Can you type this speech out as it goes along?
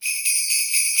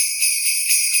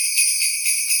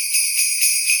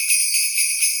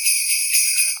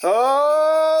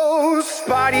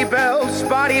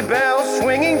Spotty bells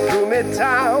swinging through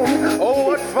Midtown. Oh,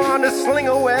 what fun to sling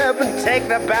a web and take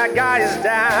the bad guys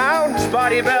down.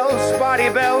 Spotty bells,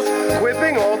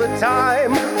 quipping all the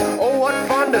time. Oh, what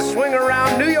fun to swing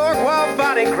around New York while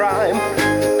fighting crime.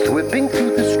 Whipping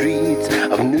through the streets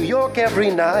of New York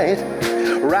every night.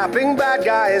 Wrapping bad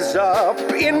guys up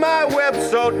in my web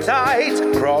so tight.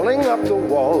 Crawling up the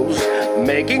walls,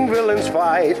 making villains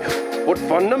fight. What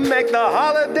fun to make the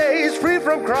holidays free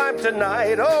from crime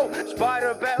tonight. Oh,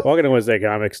 Spider-Bell. Welcome to Wednesday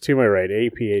Comics. To my right,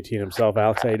 AP18 himself.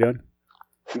 Alex, how you doing?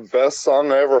 Best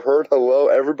song I ever heard. Hello,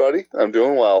 everybody. I'm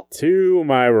doing well. To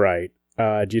my right,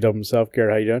 G-Dub himself.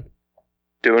 Garrett, how you doing?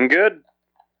 Doing good.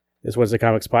 This Wednesday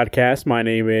Comics podcast. My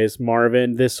name is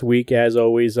Marvin. This week, as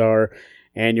always, our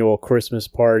annual Christmas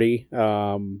party.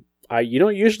 I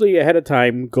usually ahead of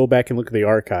time go back and look at the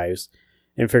archives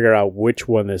and figure out which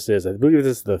one this is. I believe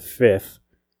this is the 5th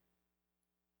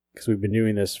because we've been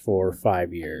doing this for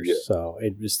 5 years. Yeah. So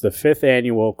it's the 5th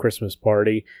annual Christmas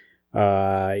party.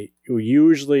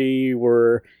 Usually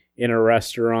we're in a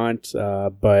restaurant,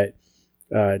 but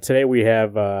today we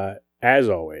have, as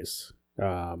always,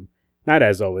 not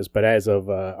as always, but as of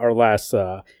our last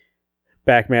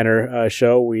Backmanner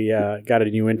show, we got a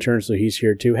new intern, so he's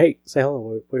here too. Hey, say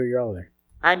hello. Where you're all there?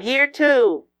 I'm here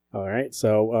too. All right,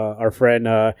 so our friend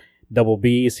Double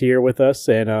B is here with us,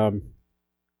 and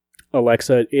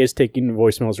Alexa is taking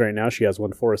voicemails right now. She has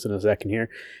one for us in a second here.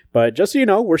 But just so you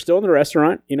know, we're still in the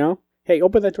restaurant, you know. Hey,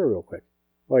 open that door real quick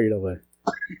while you're over there.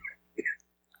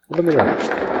 Open the door.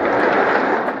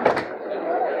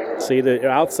 See, the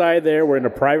outside there, we're in a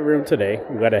private room today.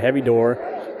 We've got a heavy door.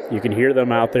 You can hear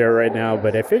them out there right now.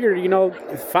 But I figured,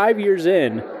 5 years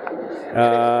in,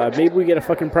 maybe we get a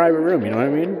fucking private room, you know what I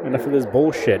mean? Enough of this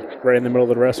bullshit right in the middle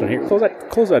of the restaurant. Here, close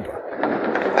that door.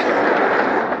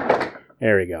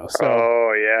 There we go. So,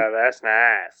 oh, yeah, that's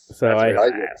nice. So that's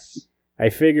really nice. I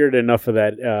figured enough of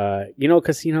that,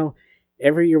 because,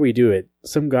 every year we do it,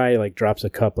 some guy, drops a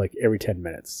cup, every 10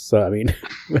 minutes. So, I mean,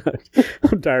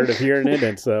 I'm tired of hearing it,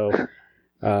 and so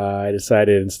I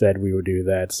decided instead we would do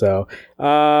that. So,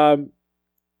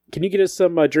 can you get us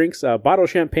some drinks? Bottle of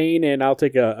champagne, and I'll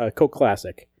take a Coke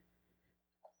Classic.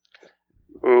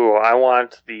 Ooh, I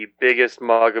want the biggest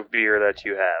mug of beer that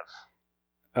you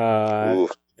have.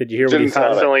 Did you hear what he said?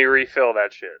 Constantly refill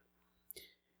that shit.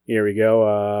 Here we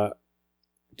go.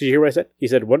 Did you hear what I said? He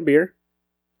said one beer.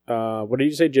 What did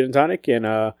you say? Gin and tonic and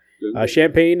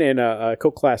champagne and a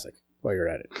Coke Classic while you're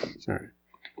at it. All right.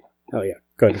 Oh, yeah.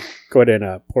 Go ahead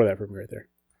and pour that for me right there.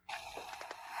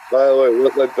 By the way,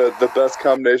 look like the best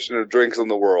combination of drinks in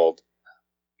the world.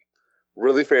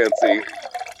 Really fancy,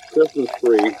 Christmas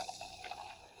free,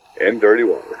 and dirty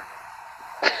water.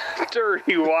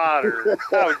 Dirty water?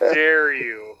 How dare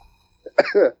you?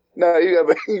 No, you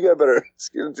got better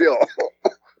skin deal.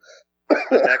 The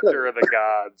nectar of the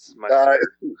gods, my friend.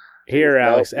 Here,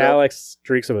 Alex. Nope. Alex,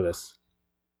 drink some of this.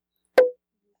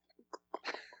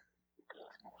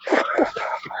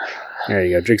 There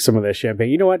you go. Drink some of that champagne.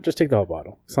 You know what? Just take the whole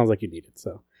bottle. Sounds like you need it.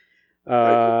 So,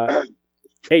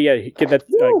 hey, yeah, get that.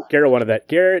 Garrett wanted that.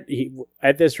 Garrett,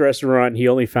 at this restaurant, he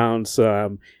only found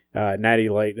some Natty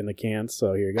Light in the cans.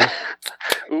 So here you go.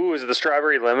 Ooh, is it the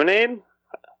strawberry lemonade?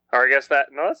 Or I guess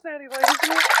that's Natty Light,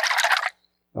 isn't it?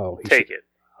 Oh, take it.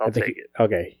 I'll take it.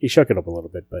 Okay, he shook it up a little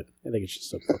bit, but I think it's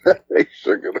just okay. He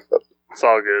shook it up. It's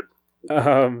all good.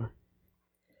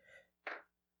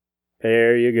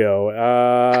 There you go.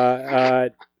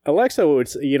 Alexa,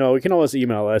 you can always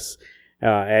email us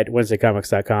at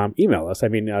WednesdayComics.com. Email us.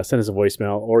 send us a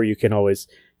voicemail, or you can always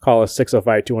call us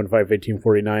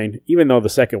 605-215-1849, even though the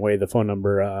second way, the phone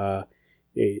number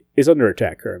is under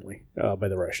attack currently by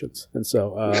the Russians. And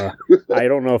so I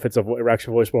don't know if it's an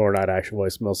actual voicemail or not actual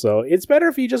voicemail. So it's better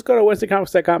if you just go to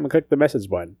WednesdayComics.com and click the message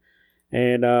button.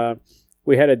 And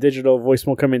we had a digital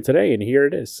voicemail come in today, and here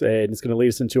it is. And it's going to lead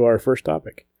us into our first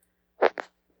topic.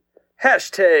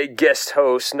 Hashtag guest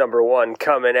host number 1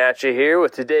 coming at you here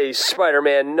with today's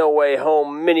Spider-Man No Way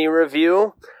Home mini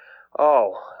review.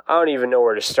 Oh, I don't even know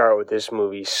where to start with this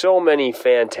movie. So many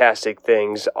fantastic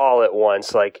things all at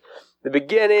once. Like the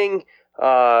beginning,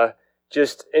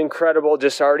 just incredible,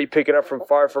 just already picking up from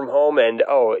Far From Home. And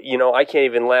I can't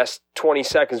even last 20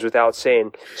 seconds without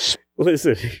saying...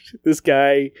 Listen, this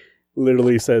guy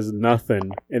literally says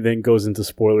nothing and then goes into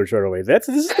spoilers right away. This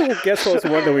is the guest host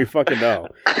one that we fucking know.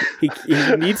 He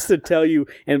needs to tell you,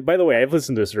 and by the way, I've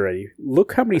listened to this already.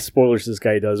 Look how many spoilers this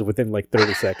guy does within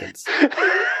 30 seconds.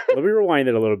 Let me rewind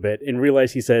it a little bit and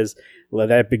realize he says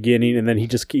that beginning, and then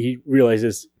he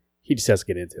realizes He just has to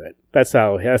get into it. That's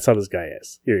how this guy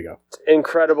is. Here you go.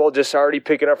 Incredible, just already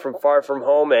picking up from Far From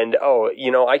Home, and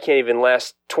I can't even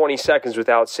last 20 seconds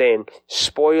without saying,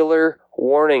 spoiler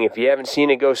warning, if you haven't seen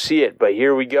it, go see it, but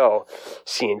here we go.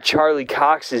 Seeing Charlie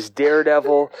Cox as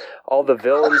Daredevil, all the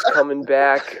villains coming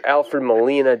back, Alfred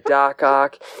Molina, Doc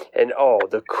Ock, and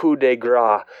the coup de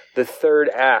grace, the third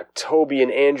act, Toby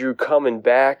and Andrew coming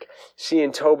back,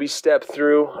 seeing Toby step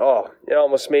through, it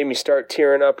almost made me start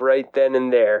tearing up right then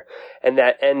and there, and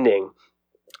that ending.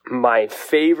 My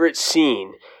favorite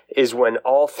scene is when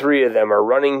all three of them are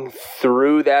running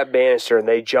through that banister and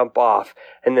they jump off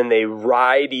and then they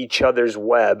ride each other's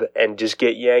web and just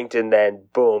get yanked and then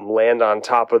boom, land on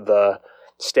top of the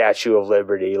Statue of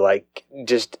Liberty. Like,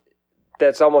 just,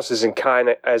 that's almost as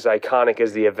iconic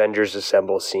as the Avengers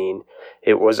Assemble scene.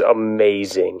 It was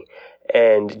amazing.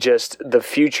 And just the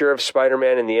future of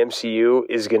Spider-Man in the MCU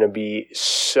is going to be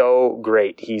so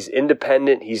great. He's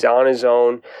independent. He's on his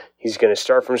own. He's going to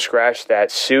start from scratch,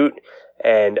 that suit.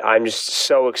 And I'm just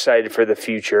so excited for the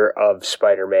future of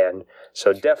Spider-Man.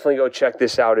 So definitely go check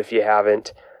this out if you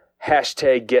haven't.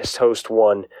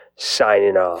 #GuestHost1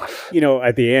 signing off.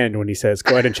 At the end when he says,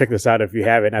 go ahead and check this out if you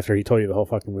haven't, after he told you the whole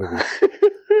fucking movie.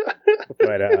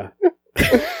 But,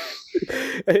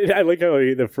 I like how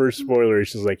the first spoiler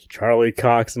is just like Charlie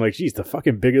Cox, and like, geez, the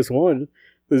fucking biggest one.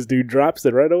 This dude drops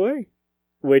it right away.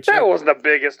 That wasn't the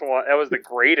biggest one. That was the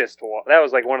greatest one. That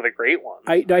was like one of the great ones.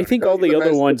 I think all the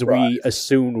other ones we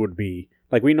assumed would be.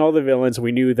 Like, we know the villains.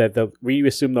 We knew that we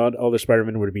assumed all the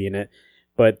Spider-Man would be in it.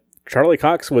 But Charlie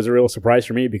Cox was a real surprise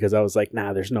for me because I was like,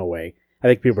 nah, there's no way. I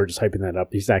think people are just hyping that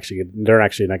up. They're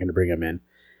actually not going to bring him in.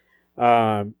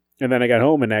 And then I got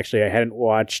home and actually I hadn't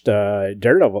watched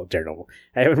Daredevil.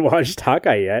 I haven't watched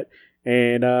Hawkeye yet.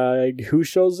 And who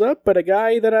shows up but a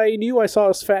guy that I knew I saw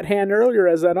his fat hand earlier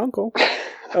as that uncle.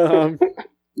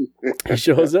 He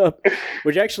shows up,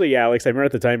 which actually, Alex, I remember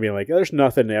at the time being like, there's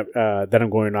nothing that I'm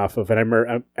going off of. And I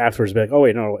remember afterwards being like, oh,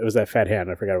 wait, no, it was that fat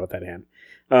hand. I forgot about that hand.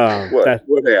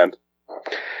 What hand?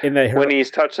 When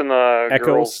he's touching the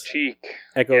girl's cheek.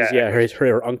 Echoes, yeah,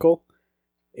 her uncle.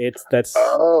 That's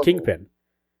Kingpin.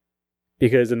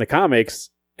 Because in the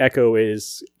comics, Echo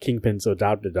is Kingpin's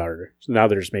adopted daughter. So now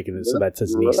they're just making it so that's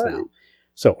his niece now.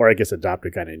 So, or I guess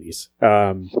adopted kind of niece.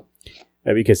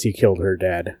 Because he killed her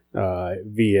dad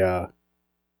via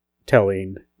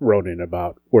telling Ronan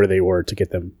about where they were to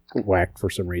get them whacked for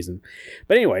some reason.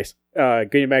 But anyways,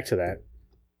 getting back to that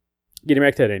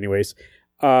anyways.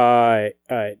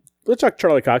 Let's talk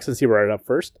Charlie Cox and see where I up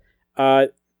first.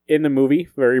 In the movie,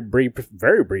 very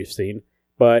brief scene,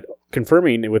 but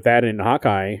confirming with that in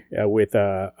Hawkeye with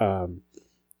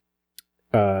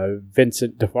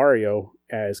Vincent D'Onofrio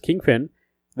as Kingpin,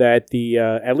 that the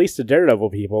at least the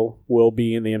Daredevil people will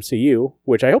be in the MCU,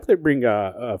 which I hope they bring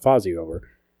Fozzie over.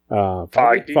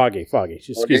 Foggy.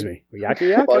 Excuse me.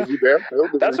 Yaka. Foggy Bear.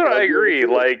 That's what I agree.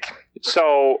 Like,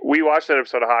 so we watched that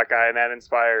episode of Hawkeye, and that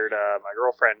inspired my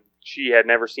girlfriend. She had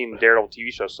never seen the Daredevil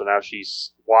TV show, so now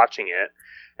she's watching it.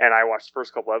 And I watched the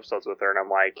first couple episodes with her, and I'm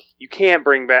like, you can't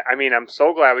bring back... I mean, I'm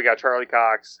so glad we got Charlie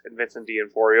Cox and Vincent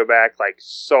D'Onofrio back, like,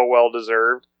 so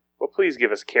well-deserved. But please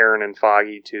give us Karen and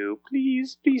Foggy, too.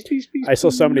 Please. I saw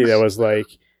somebody that was like,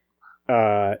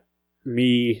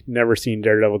 me never seeing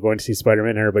Daredevil going to see Spider-Man,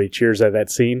 and everybody cheers at that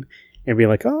scene, and being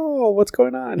like, oh, what's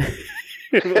going on?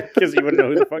 Because you wouldn't know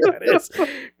who the fuck that is.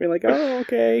 Being like, oh,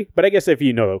 okay. But I guess if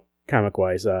you know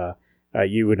comic-wise,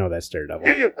 you would know that's Daredevil.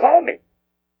 You call me.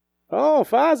 Oh,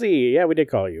 Fozzie! Yeah, we did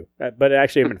call you, but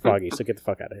actually, I meant Foggy. So get the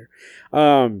fuck out of here.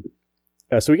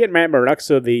 So we get Matt Murdock.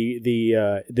 So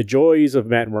the joys of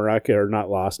Matt Murdock are not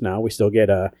lost now. We still get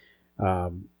to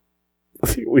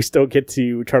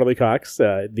Charlie Cox,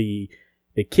 the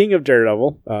king of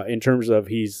Daredevil, in terms of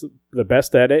he's the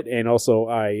best at it, and also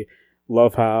I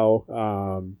love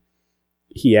how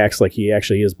he acts like he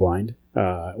actually is blind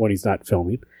when he's not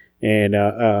filming. And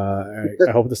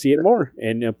I hope to see it more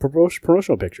in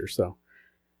promotional pictures. So,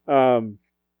 beyond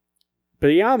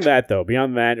that,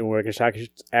 and we're going to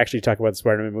actually talk about the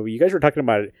Spider-Man movie. You guys were talking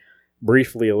about it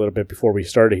briefly a little bit before we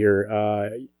started here.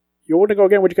 You want to go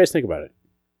again? What do you guys think about it?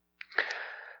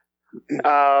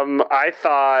 I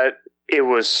thought it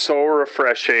was so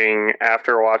refreshing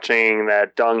after watching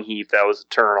that dung heap that was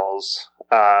Eternals.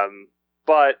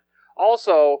 But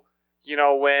also,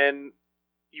 when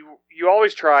you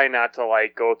always try not to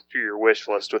like go through your wish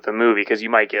list with a movie because you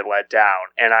might get let down.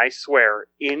 And I swear,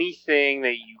 anything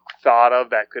that you thought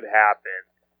of that could happen,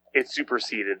 it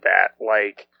superseded that.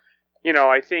 Like,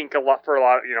 I think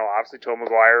obviously Tobey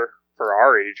Maguire for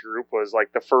our age group was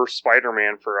like the first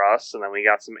Spider-Man for us, and then we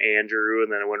got some Andrew,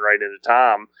 and then it went right into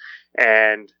Tom.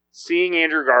 And seeing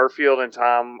Andrew Garfield and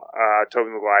Tobey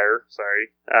Maguire,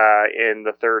 in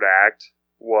the third act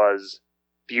was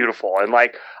beautiful. And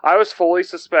like, I was fully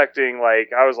suspecting,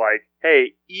 like, I was like,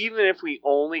 hey, even if we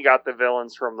only got the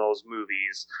villains from those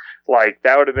movies, like,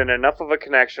 that would have been enough of a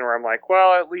connection where I'm like,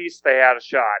 well, at least they had a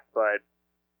shot. But,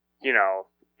 you know,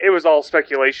 it was all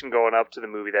speculation going up to the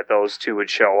movie that those two would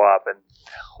show up. And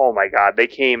oh my God, they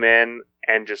came in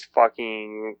and just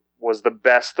fucking was the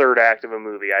best third act of a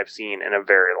movie I've seen in a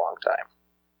very long time.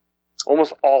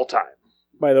 Almost all time.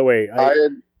 By the way,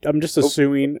 I'm just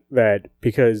assuming that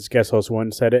because Guest Host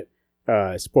 1 said it,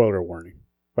 spoiler warning,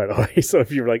 by the way. So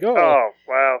if you're like, oh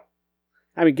wow.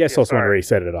 I mean, Guest Host 1 already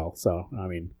said it all, so, I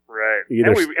mean. Right.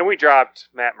 And we dropped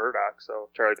Matt Murdock, so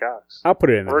Charlie Cox. I'll put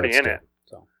it in the already notes in too, it.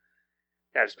 so.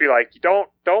 Yeah, just be like, don't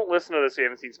listen to this if you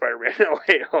haven't seen Spider-Man No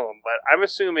Way Home. But I'm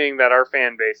assuming that our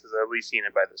fan base has at least seen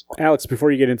it by this point. Alex,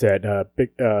 before you get into that,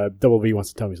 Double V wants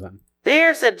to tell me something.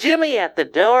 There's a Jimmy at the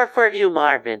door for you,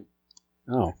 Marvin.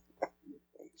 Oh.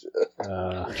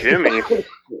 Jimmy?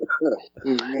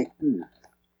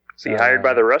 Is he hired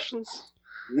by the Russians?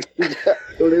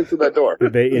 Don't answer that door.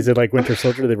 Is it like Winter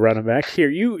Soldier? They brought him back? Here,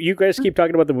 you guys keep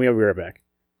talking about them. We'll be right back.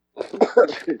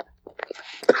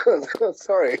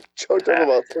 Sorry, choked up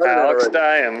about Alex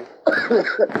dying.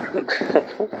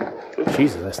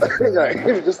 Jesus, I think I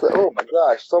even just oh my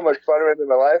gosh, so much Spider-Man in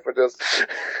my life. I just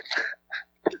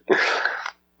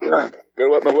gotta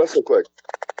wet my whistle quick.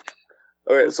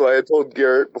 Okay, so I had told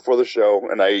Garrett before the show,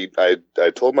 and I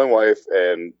told my wife,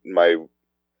 and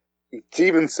to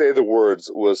even say the words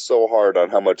was so hard on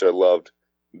how much I loved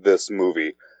this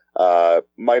movie.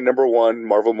 My number one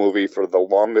Marvel movie for the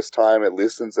longest time, at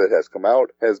least since it has come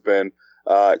out, has been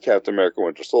Captain America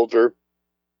Winter Soldier.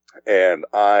 And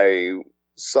I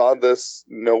saw this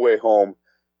No Way Home,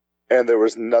 and there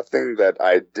was nothing that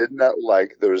I did not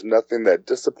like. There was nothing that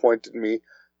disappointed me.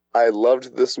 I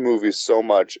loved this movie so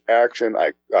much. Action,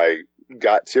 I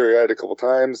got teary-eyed a couple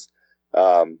times.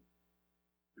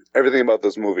 Everything about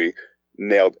this movie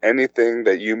nailed anything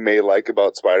that you may like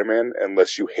about Spider-Man,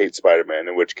 unless you hate Spider-Man,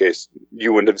 in which case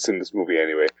you wouldn't have seen this movie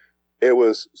anyway. It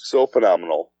was so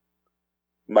phenomenal.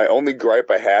 My only gripe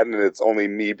I had, and it's only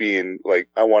me being like,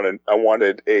 I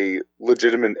wanted a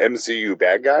legitimate MCU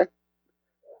bad guy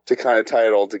to kind of tie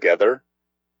it all together.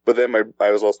 But then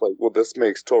I was also like, well, this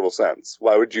makes total sense.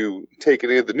 Why would you take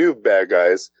any of the new bad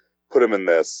guys, put them in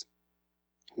this,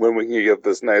 when we can get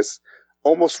this nice,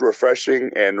 almost refreshing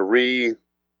and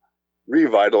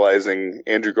revitalizing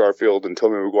Andrew Garfield and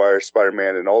Tobey Maguire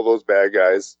Spider-Man and all those bad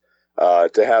guys,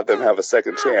 to have them have a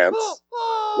second chance.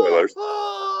 Spoilers.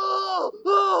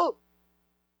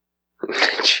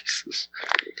 Jesus.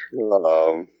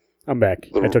 I'm back.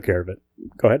 I took care of it.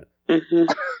 Go ahead. I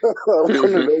want to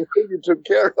know what you took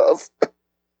care of.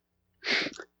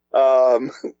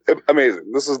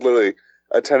 Amazing. This is literally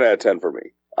a 10 out of 10 for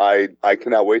me. I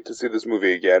cannot wait to see this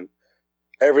movie again.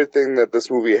 Everything that this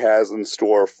movie has in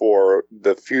store for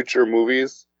the future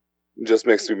movies just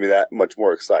makes me that much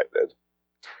more excited.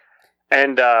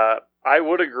 And I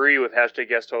would agree with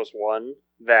 #GuestHost1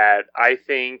 that I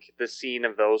think the scene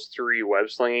of those three web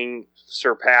slinging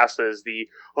surpasses the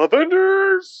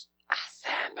Avengers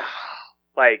Assemble.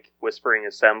 Like whispering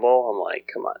assemble, I'm like,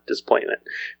 come on, disappointment.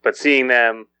 But seeing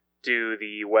them do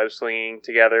the web slinging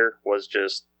together was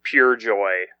just pure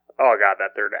joy. Oh god,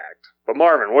 that third act. But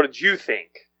Marvin, what did you think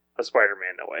of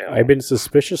Spider-Man No Way Home? I've been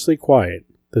suspiciously quiet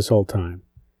this whole time.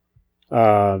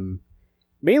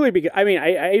 Mainly because, I mean,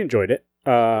 I enjoyed it.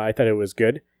 I thought it was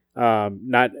good.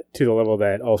 Not to the level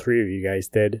that all three of you guys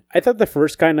did. I thought the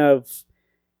first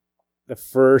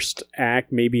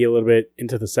act, maybe a little bit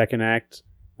into the second act.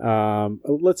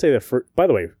 Let's say the first, by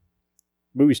the way,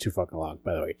 movie's too fucking long,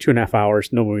 by the way. 2.5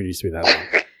 hours. No movie needs to be that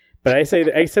long. But I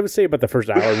would say about the first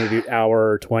hour, maybe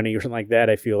hour 20 or something like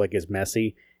that, I feel like is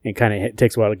messy and kind of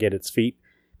takes a while to get its feet,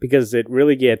 because it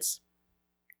really gets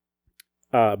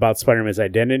about Spider-Man's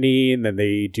identity, and then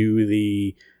they do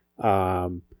the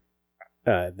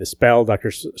spell.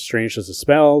 Doctor Strange does a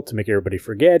spell to make everybody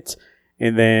forget,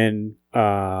 and then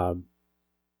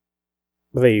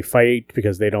they fight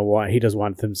because he doesn't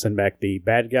want them to send back the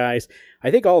bad guys.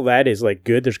 I think all that is like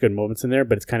good. There's good moments in there,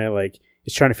 but it's kind of like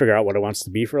it's trying to figure out what it wants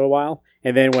to be for a while.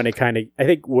 And then when I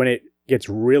think when it gets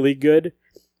really good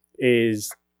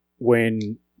is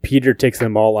when Peter takes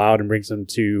them all out and brings them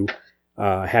to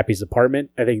Happy's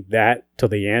apartment. I think that till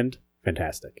the end,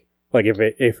 fantastic. Like if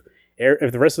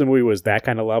the rest of the movie was that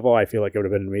kind of level, I feel like it would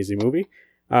have been an amazing movie.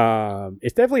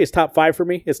 It's definitely his top 5 for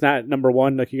me. It's not number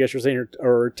 1 like you guys were saying,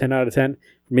 or 10 out of 10.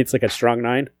 For me, it's like a strong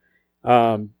 9.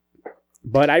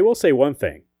 But I will say one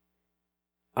thing.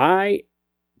 I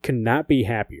cannot be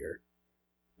happier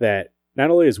that not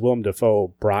only is Willem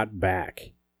Dafoe brought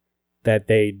back, that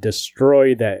they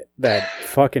destroy that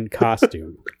fucking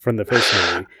costume from the first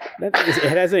movie.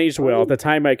 It hasn't aged well. At the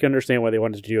time, I can understand why they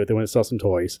wanted to do it. They wanted to sell some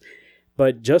toys.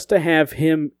 But just to have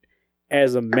him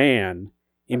as a man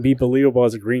and be believable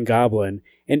as a Green Goblin,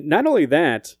 and not only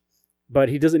that, but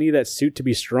he doesn't need that suit to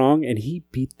be strong, and he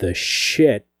beat the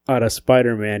shit out of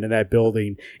Spider-Man in that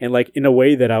building, and like in a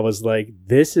way that I was like,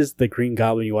 this is the Green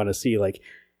Goblin you want to see. Like,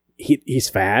 he's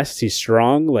fast, he's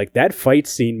strong. Like, that fight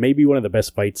scene may be one of the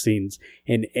best fight scenes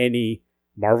in any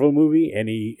Marvel movie,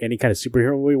 any kind of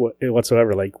superhero movie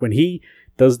whatsoever. Like, when he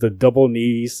does the double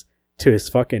knees to his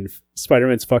fucking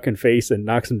Spider-Man's fucking face and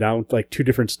knocks him down like two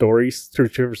different stories,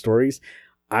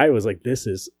 I was like, this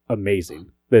is amazing,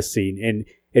 this scene. And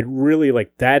it really,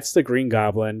 like, that's the Green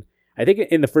Goblin. I think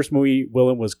in the first movie,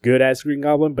 Willem was good as Green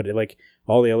Goblin, but like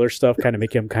all the other stuff kind of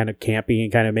make him kind of campy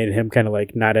and kind of made him kind of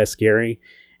like not as scary.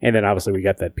 And then obviously we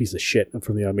got that piece of shit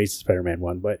from the Amazing Spider-Man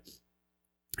one. But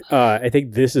I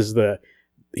think this is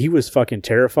he was fucking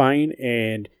terrifying.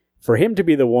 And for him to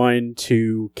be the one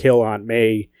to kill Aunt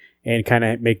May and kind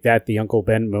of make that the Uncle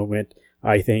Ben moment,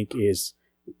 I think is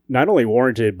not only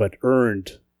warranted, but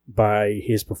earned by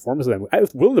his performance in that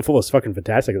movie. Willem Dafoe was fucking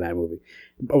fantastic in that movie.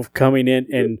 Of coming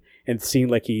in and seeing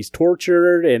like he's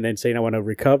tortured and then saying, I want to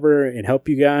recover and help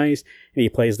you guys. And he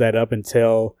plays that up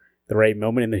until the right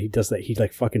moment, and then he does that. He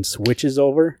like fucking switches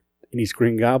over and he's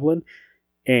Green Goblin,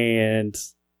 and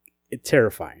it's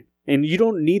terrifying. And you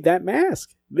don't need that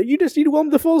mask. You just need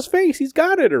Willem Dafoe's face. He's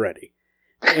got it already.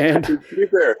 And to be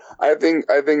fair, I think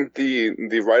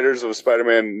the writers of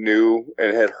Spider-Man knew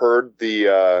and had heard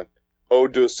the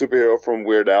ode to a superhero from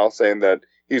Weird Al saying that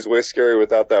he's way scary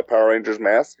without that Power Rangers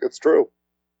mask. It's true.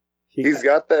 He's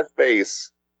got that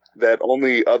face that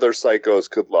only other psychos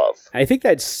could love. I think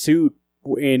that suit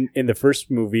in the first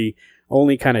movie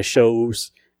only kind of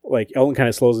shows, like, only kind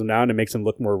of slows him down and makes him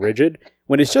look more rigid.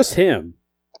 When it's just him,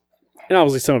 and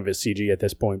obviously some of it's CG at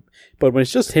this point, but when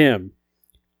it's just him,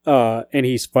 and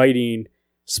he's fighting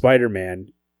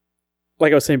Spider-Man,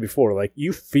 like I was saying before, like,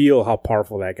 you feel how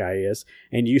powerful that guy is,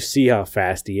 and you see how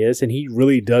fast he is, and he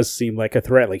really does seem like a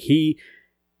threat. Like, he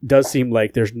does seem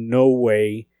like there's no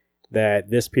way that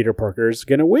this Peter Parker is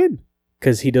going to win,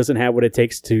 because he doesn't have what it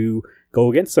takes to go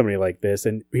against somebody like this,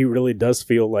 and he really does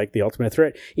feel like the ultimate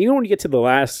threat. Even when you get to the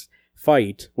last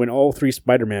fight, when all three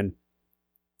Spider-Men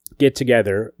get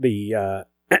together, the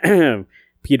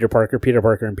Peter Parker, and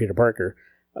Peter Parker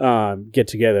get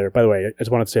together. By the way, I just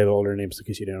wanted to say the older names in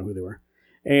case you didn't know who they were.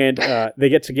 And they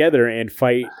get together and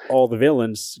fight all the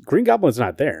villains. Green Goblin's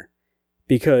not there,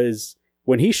 because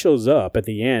when he shows up at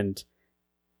the end,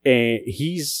 and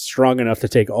he's strong enough to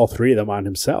take all three of them on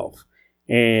himself.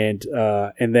 And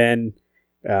then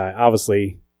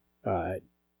obviously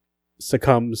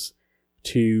succumbs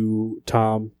to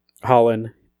Tom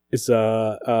Holland is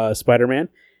Spider-Man,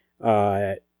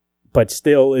 but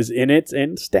still is in it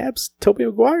and stabs Tobey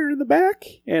Maguire in the back.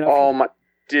 And oh my!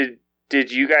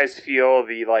 Did you guys feel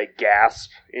the like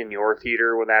gasp in your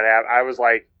theater when that happened? I was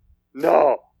like,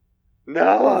 no.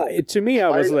 To me, I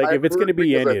was like, if it's going to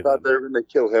be any I thought they were going to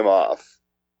kill him off.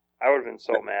 I would have been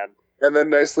so mad. And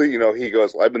then nicely, he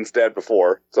goes, well, I've been stabbed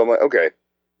before. So I'm like, okay,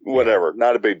 whatever.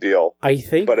 Not a big deal. I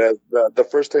think. But as the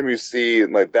first time you see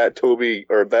like that Toby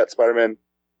or that Spider-Man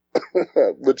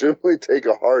legitimately take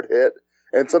a hard hit,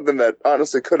 and something that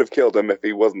honestly could have killed him if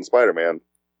he wasn't Spider-Man.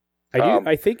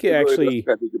 I think it actually,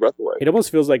 it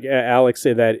almost feels like Alex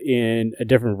said that in a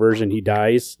different version he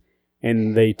dies,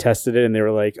 and they tested it and they were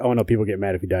like, oh no, people get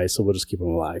mad if he dies, so we'll just keep him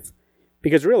alive.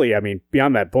 Because really, I mean,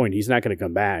 beyond that point, he's not going to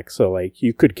come back. So like,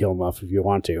 you could kill him off if you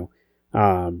want to.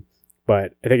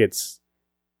 But I think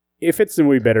it fits the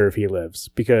movie better if he lives,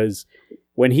 because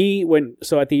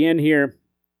so at the end here,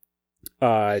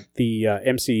 the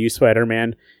MCU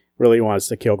Spider-Man really wants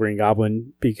to kill Green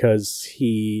Goblin because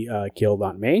he killed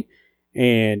Aunt May,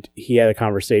 and he had a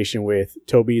conversation with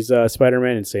Tobey's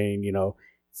Spider-Man and saying,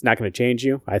 it's not going to change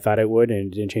you. I thought it would,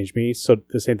 and it didn't change me. So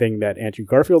the same thing that Andrew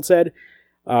Garfield said.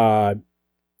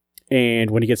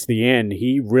 And when he gets to the end,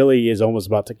 he really is almost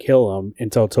about to kill him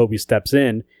until Tobey steps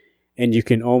in, and you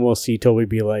can almost see Tobey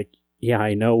be like, yeah,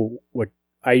 I know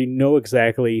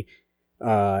exactly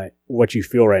what you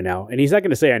feel right now. And he's not going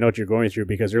to say, I know what you're going through,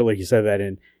 because earlier he said that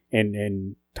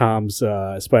and Tom's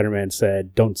Spider-Man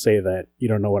said, don't say that, you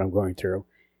don't know what I'm going through.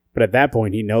 But at that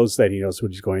point, he knows what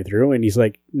he's going through, and he's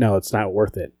like, no, it's not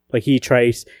worth it. Like, he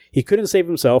couldn't save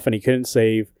himself, and he couldn't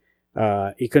save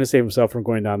himself from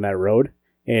going down that road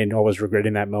and always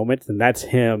regretting that moment. And that's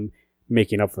him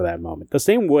making up for that moment. The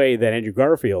same way that Andrew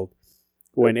Garfield,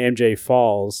 when MJ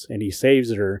falls and he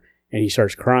saves her and he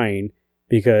starts crying,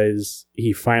 because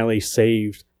he finally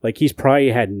saved. Like, he's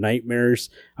probably had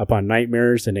nightmares upon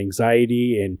nightmares and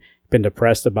anxiety and been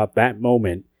depressed about that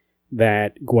moment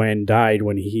that Gwen died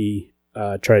when he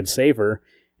tried to save her,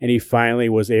 and he finally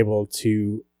was able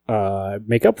to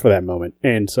make up for that moment.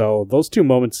 And so those two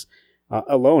moments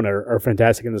alone are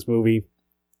fantastic in this movie.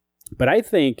 But I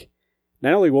think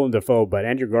not only Willem Dafoe, but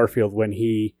Andrew Garfield, when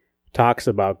he talks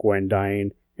about Gwen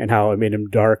dying and how it made him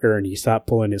darker and he stopped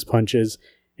pulling his punches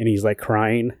and he's like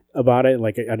crying about it,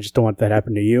 like, I just don't want that to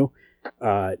happen to you.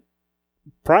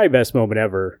 Probably best moment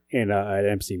ever in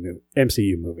an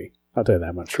MCU movie. I'll tell you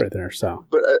that much right there. So,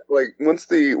 but like once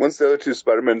the other two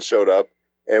Spider-Men showed up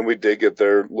and we did get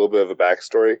their little bit of a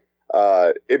backstory,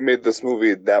 it made this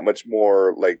movie that much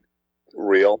more like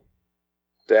real.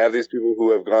 To have these people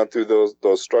who have gone through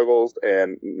those struggles,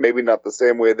 and maybe not the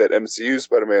same way that MCU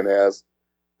Spider-Man has,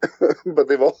 but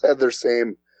they've all had their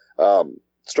same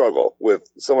struggle with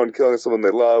someone killing someone they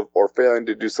love or failing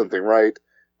to do something right.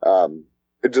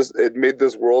 It made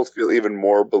this world feel even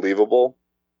more believable,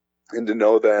 and to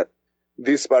know that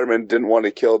these Spider-Men didn't want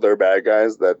to kill their bad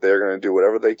guys, that they're going to do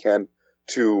whatever they can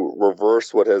to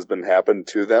reverse what has been happened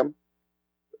to them.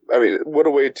 I mean, what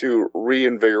a way to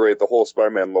reinvigorate the whole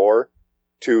Spider-Man lore,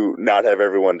 to not have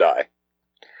everyone die.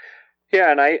 Yeah,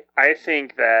 and I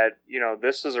think that,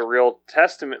 this is a real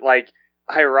testament. Like,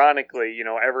 ironically,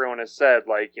 everyone has said,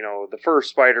 like, the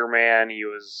first Spider-Man, he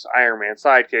was Iron Man's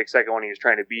sidekick. Second one, he was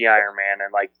trying to be Iron Man.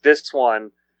 And, like, this one,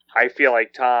 I feel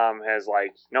like Tom has,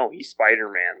 like, no, he's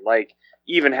Spider-Man. Like,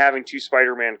 even having two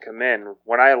Spider-Man come in,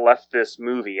 when I left this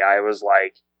movie, I was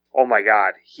like, oh my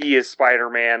God, he is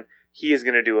Spider-Man. He is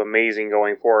going to do amazing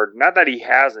going forward. Not that he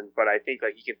hasn't, but I think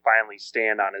like he can finally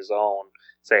stand on his own,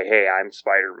 say, "Hey, I'm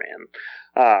Spider-Man."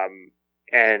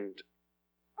 And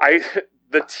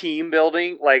the team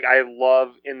building, like I love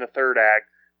in the third act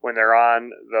when they're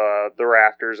on the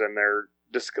rafters and they're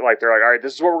just like all right,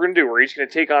 this is what we're going to do. We're each going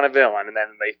to take on a villain, and then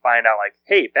they find out like,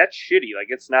 "Hey, that's shitty. Like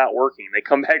it's not working." They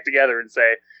come back together and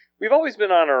say, "We've always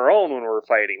been on our own when we're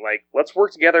fighting. Like let's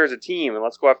work together as a team and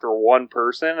let's go after one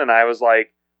person." And I was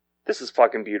like, this is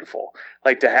fucking beautiful.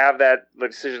 Like to have that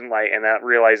decision, like, and that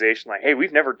realization, like, hey,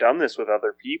 we've never done this with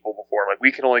other people before. Like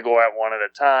we can only go at one at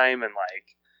a time, and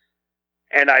like,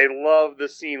 and I love the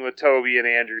scene with Toby and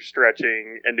Andrew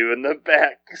stretching and doing the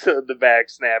back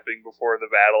snapping before the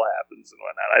battle happens and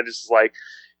whatnot. I just like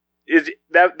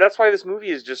that's why this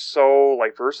movie is just so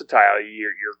like versatile.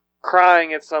 You're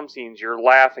crying at some scenes, you're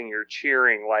laughing, you're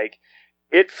cheering, like.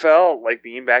 It felt like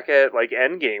being back at like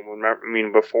Endgame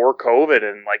before COVID,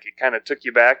 and like it kind of took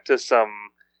you back to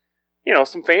some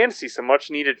fantasy, some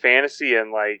much needed fantasy,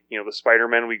 and like the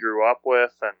Spider-Man we grew up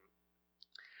with, and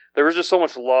there was just so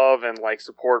much love and like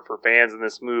support for fans in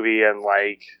this movie, and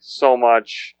like so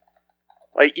much,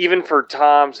 like even for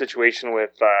Tom's situation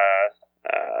with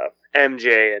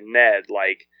MJ and Ned,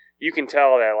 like you can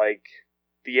tell that like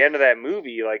the end of that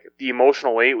movie, like the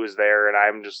emotional weight was there, and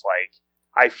I'm just like.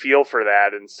 I feel for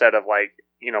that instead of like,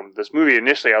 this movie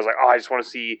initially I was like, oh, I just want to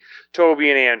see Toby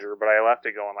and Andrew, but I left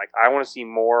it going like, I want to see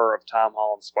more of Tom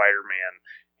Holland's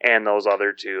Spider-Man and those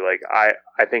other two. Like, I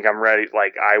think I'm ready.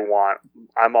 Like,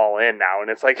 I'm all in now. And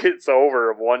it's like, it's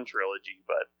over of one trilogy,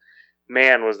 but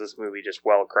man, was this movie just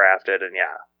well crafted. And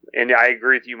yeah, and I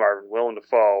agree with you, Marvin. Willem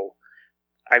Dafoe.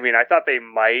 I mean, I thought they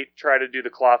might try to do the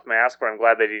cloth mask, but I'm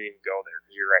glad they didn't even go there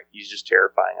because you're right. He's just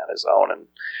terrifying on his own. And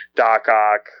Doc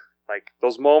Ock. Like,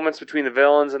 those moments between the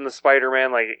villains and the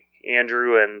Spider-Man, like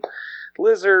Andrew and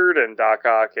Lizard and Doc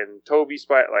Ock and Toby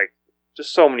like,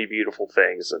 just so many beautiful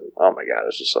things. And, oh my God,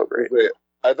 it's just so great. Wait,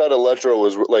 I thought Electro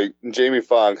was, like, Jamie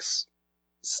Foxx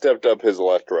stepped up his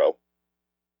Electro.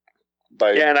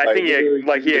 And I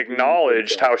think he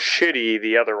acknowledged how shitty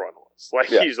the other one was. Like,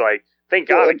 he's like, thank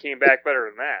God it came back better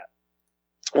than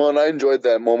that. Well, and I enjoyed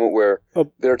that moment where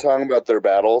they're talking about their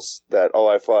battles, that,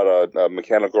 I fought a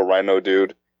mechanical rhino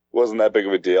dude. Wasn't that big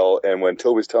of a deal. And when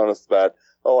Toby's telling us that,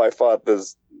 I fought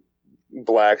this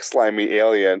black slimy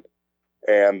alien,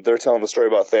 and they're telling the story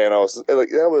about Thanos,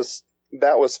 like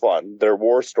that was fun. They're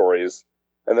war stories,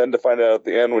 and then to find out at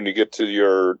the end when you get to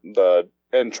the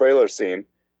end trailer scene,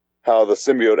 how the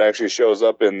symbiote actually shows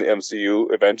up in the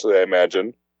MCU eventually, I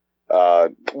imagine,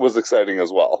 was exciting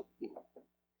as well.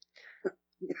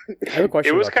 I have a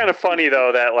question. It was kind of funny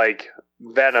though that like.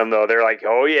 Venom, though, they're like,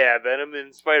 oh yeah, Venom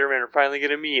and Spider-Man are finally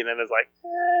going to meet, and then it's like,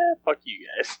 fuck you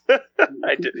guys.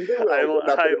 I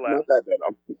laughed.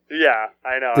 Yeah,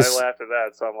 I know, I laughed at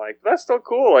that, so I'm like, that's still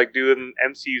cool, like, doing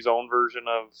MCU's own version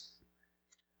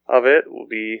of it will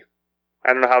be,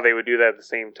 I don't know how they would do that at the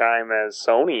same time as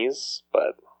Sony's,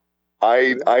 but...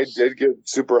 I did get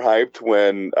super hyped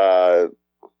when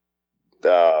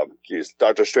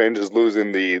Doctor Strange is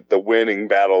losing the winning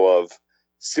battle of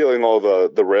stealing all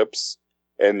the rips,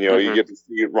 and you get to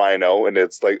see Rhino, and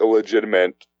it's like a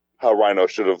legitimate how Rhino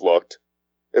should have looked,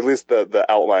 at least the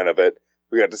outline of it.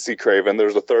 We got to see Kraven.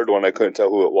 There's a third one I couldn't tell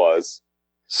who it was.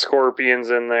 Scorpion's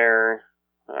in there.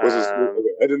 I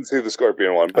didn't see the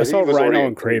Scorpion one. But I saw Rhino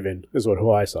and Kraven is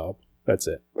who I saw. That's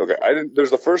it. Okay, I didn't. There's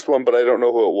the first one, but I don't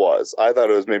know who it was. I thought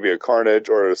it was maybe a Carnage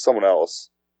or someone else.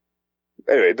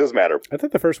 Anyway, it doesn't matter. I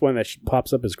think the first one that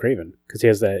pops up is Kraven because he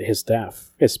has his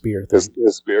staff, his spear thing.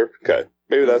 His spear? Okay.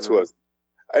 Maybe that's what it was.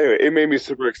 Anyway, it made me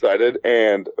super excited,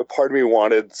 and a part of me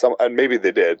wanted some, and maybe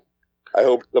they did. I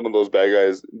hope some of those bad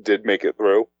guys did make it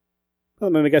through. Well,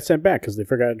 and then they got sent back because they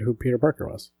forgot who Peter Parker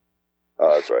was.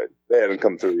 Oh, that's right. They hadn't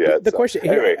come through yet. The question.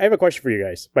 Anyway. Here, I have a question for you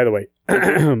guys, by the way.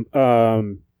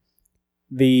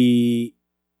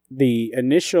 The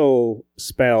initial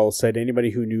spell said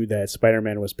anybody who knew that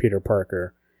Spider-Man was Peter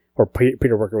Parker, or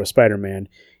Peter Parker was Spider-Man,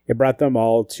 it brought them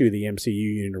all to the MCU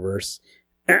universe.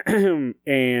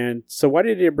 And so why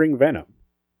did it bring Venom?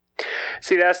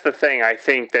 See, that's the thing. I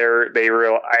think I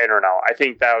don't know. I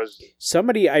think that was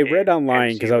somebody I read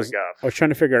online because I was trying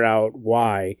to figure out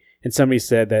why, and somebody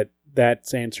said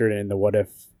that's answered in the What If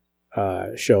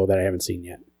show that I haven't seen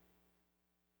yet.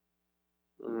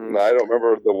 I don't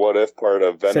remember the What If part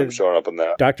of Venom showing up in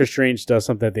that. Doctor Strange does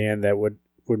something at the end that would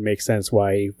make sense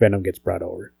why Venom gets brought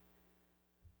over.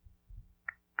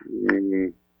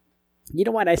 You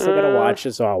know what? I still gotta watch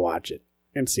it, so I'll watch it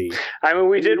and see. I mean,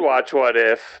 we did watch What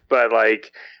If, but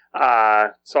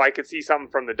so I could see something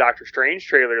from the Doctor Strange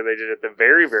trailer they did at the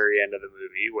very, very end of the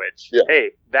movie, which,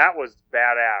 hey, that was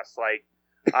badass.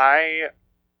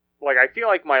 I feel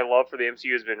like my love for the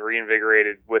MCU has been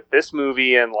reinvigorated with this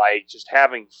movie and just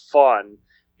having fun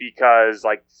because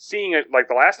seeing it,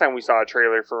 the last time we saw a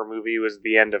trailer for a movie was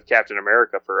the end of Captain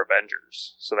America for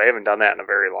Avengers. So they haven't done that in a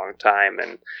very long time.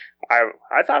 And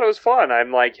I thought it was fun.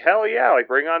 I'm like, hell yeah,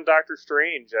 bring on Doctor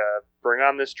Strange, bring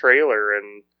on this trailer.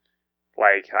 And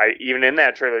even in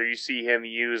that trailer, you see him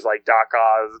use Doc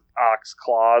Ock's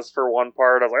claws for one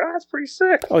part. I was like, oh, that's pretty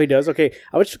sick. Oh, he does? Okay.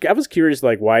 I was curious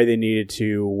why they needed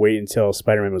to wait until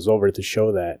Spider-Man was over to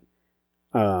show that.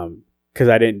 Because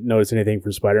I didn't notice anything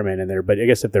from Spider-Man in there, but I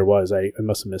guess if there was, I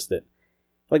must have missed it.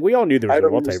 We all knew there was a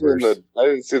multiverse. I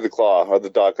didn't see the claw or the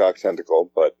Doc Ock tentacle,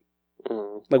 but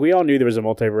we all knew there was a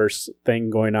multiverse thing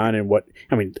going on, and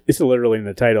it's literally in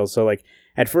the title. So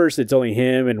at first it's only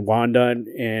him and Wanda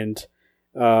and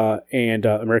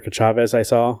America Chavez I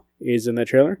saw is in the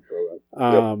trailer.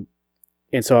 And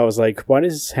so I was like, why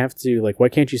does this have to why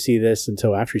can't you see this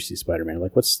until after you see Spider-Man?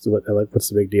 What's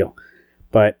the big deal?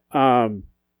 But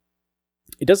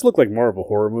it does look like more of a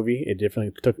horror movie. It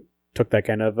definitely took that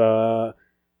kind of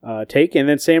take, and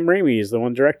then Sam Raimi is the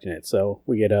one directing it, so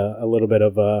we get a little bit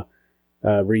of a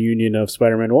reunion of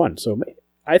Spider-Man 1. So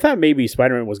I thought maybe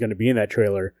Spider-Man was going to be in that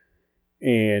trailer,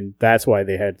 and that's why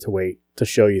they had to wait to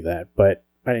show you that, but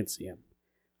I didn't see him.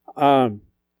 God,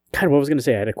 what was I going to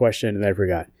say? I had a question and I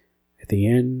forgot. At the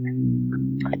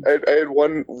end, I had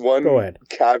one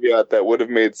caveat that would have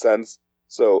made sense.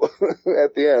 So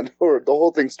at the end, the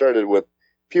whole thing started with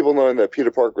people knowing that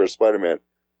Peter Parker is Spider-Man.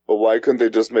 But why couldn't they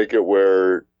just make it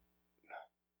where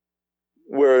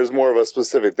it's more of a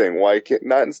specific thing? Why can't,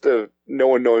 not instead of no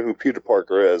one knowing who Peter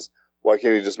Parker is, why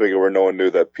can't he just make it where no one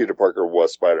knew that Peter Parker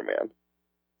was Spider-Man?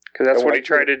 Because that's what he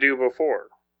tried to do before.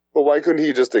 But why couldn't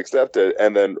he just accept it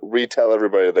and then retell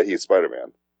everybody that he's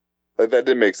Spider-Man? That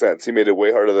didn't make sense. He made it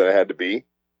way harder than it had to be.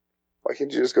 Why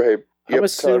can't you just go, hey,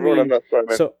 tell everyone I'm not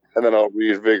Spider-Man, and then I'll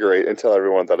reinvigorate and tell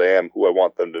everyone that I am who I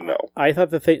want them to know. I thought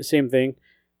the same thing,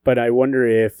 but I wonder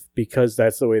if, because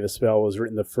that's the way the spell was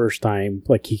written the first time,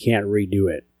 he can't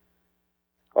redo it.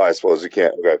 Oh, I suppose you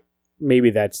can't. Okay.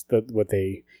 Maybe that's what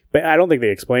they... But I don't think they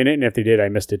explain it, and if they did, I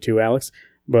missed it too, Alex.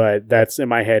 But that's, in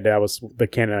my head, that was the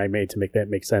canon I made to make that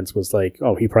make sense, was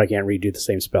he probably can't redo the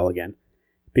same spell again.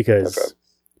 Because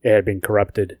it had been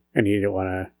corrupted, and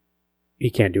he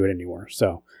can't do it anymore.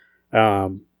 So,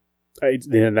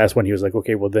 then that's when he was like,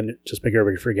 okay, well then just make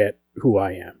everybody forget who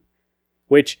I am.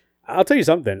 Which, I'll tell you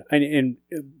something, and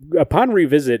upon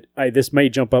revisit, this may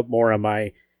jump up more on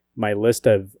my list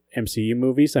of MCU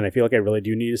movies, and I feel like I really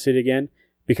do need to see it again,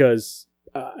 because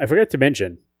I forgot to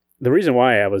mention, the reason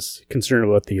why I was concerned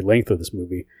about the length of this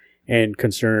movie, and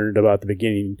concerned about the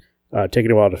beginning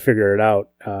taking a while to figure it out,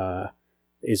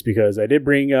 is because I did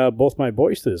bring both my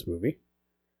boys to this movie.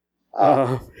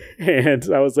 And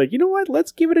I was like, you know what?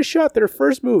 Let's give it a shot. Their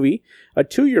first movie, a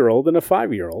 2-year-old and a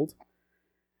 5-year-old.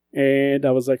 And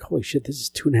I was like, holy shit, this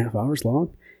is 2.5 hours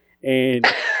long. And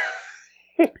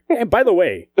and by the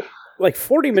way,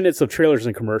 40 minutes of trailers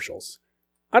and commercials.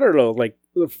 I don't know, like,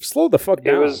 slow the fuck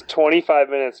down. It was 25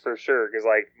 minutes for sure, because,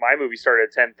 like, my movie started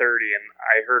at 10:30, and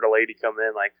I heard a lady come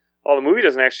in, like, oh, the movie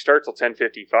doesn't actually start till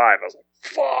 10:55. I was like,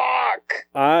 fuck!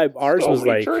 Ours So was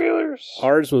many like, trailers.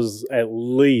 ours was at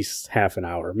least half an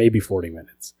hour, maybe 40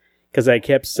 minutes. Because I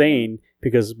kept saying,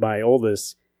 because my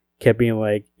oldest kept being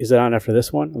like, is it on after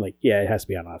this one? I'm like, yeah, it has to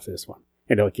be on after this one.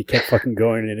 And like, it kept fucking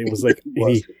going, and it was like,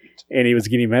 and he was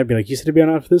getting mad, being like, you said to be on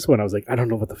after this one. I was like, I don't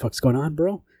know what the fuck's going on,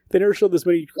 bro. They never showed this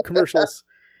many commercials.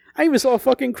 I even saw a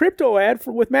fucking crypto ad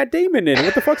with Matt Damon in it.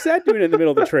 What the fuck's that doing in the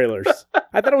middle of the trailers?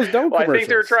 I thought it was dumb Well, I commercials. think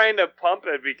they're trying to pump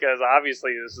it because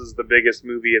obviously this is the biggest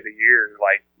movie of the year,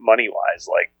 like money-wise.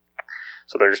 Like,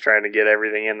 so they're just trying to get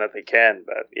everything in that they can.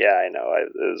 But yeah, I know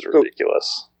it is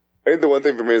ridiculous. I think the one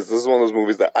thing for me is this is one of those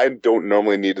movies that I don't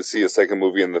normally need to see a second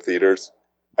movie in the theaters.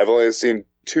 I've only seen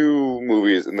 2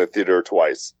 movies in the theater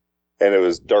twice, and it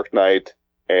was Dark Knight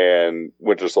and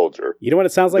Winter Soldier. You know what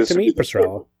it sounds like This to me, would be the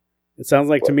Pastrello? It sounds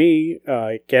like to me,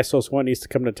 Gastos 1 needs to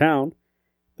come to town.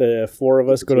 The 4 of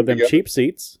us go to them together. cheap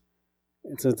seats.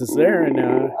 And since it's there,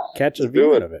 and catch a Let's do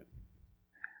view it. of it.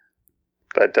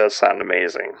 That does sound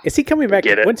amazing. Is he coming back?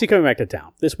 Get it? When's he coming back to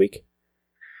town? This week?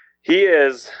 He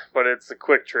is, but it's a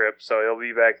quick trip, so he'll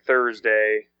be back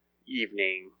Thursday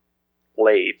evening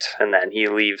late, and then he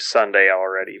leaves Sunday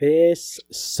already. This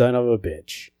son of a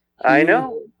bitch. I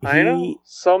know.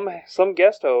 Some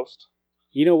guest host.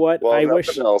 You know what? Well, I nothing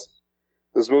wish. else.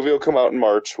 This movie will come out in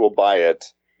March. We'll buy it.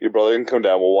 Your brother can come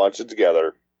down. We'll watch it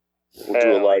together. We'll do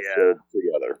a Hell live yeah. show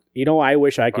together. You know, I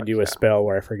wish I could Fuck do yeah. a spell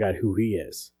where I forgot who he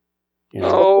is. You know?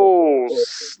 Oh,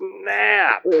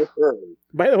 snap.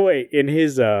 By the way, in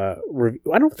his review,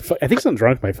 I don't know what the fuck, I think something's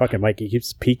wrong with my fucking mic. It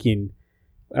keeps peaking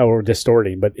or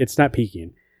distorting, but it's not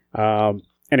peaking.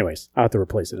 Anyways, I'll have to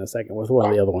replace it in a second with one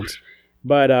of the other ones.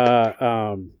 But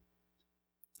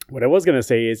what I was gonna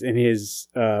say is in his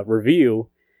review,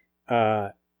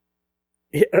 I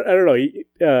don't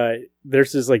know.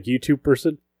 There's this like YouTube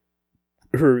person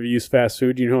who reviews fast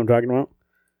food. You know who I'm talking about?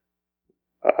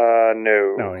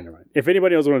 No. No, never mind. If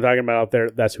anybody knows what I'm talking about out there,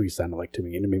 that's who he sounded like to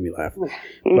me, and it made me laugh.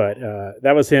 But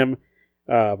that was him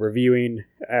reviewing.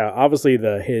 Obviously,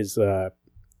 his.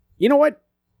 You know what?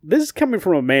 This is coming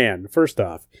from a man. First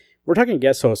off, we're talking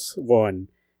guest host 1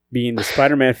 being the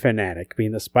Spider-Man fanatic,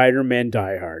 being the Spider-Man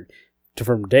diehard.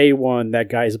 From day one, that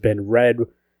guy's been red,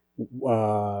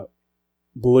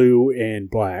 blue, and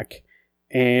black.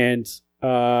 And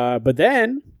but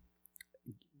then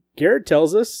Garrett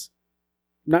tells us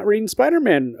not reading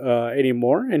Spider-Man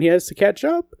anymore, and he has to catch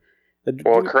up.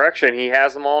 Well, correction, he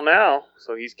has them all now,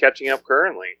 so he's catching up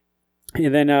currently.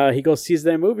 And then he goes sees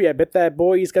that movie. I bet that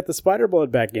boy, he's got the spider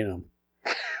blood back in him.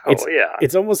 Oh, yeah.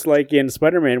 It's almost like in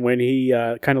Spider-Man when he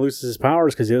kind of loses his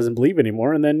powers because he doesn't believe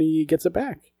anymore, and then he gets it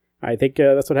back. I think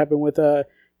that's what happened with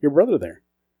your brother there.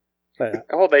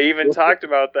 Oh, they even talked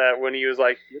about that when he was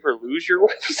like, "You ever lose your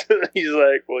webs?" He's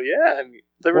like, "Well, yeah. I mean,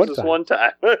 there was One this time. one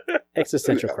time."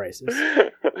 Existential crisis.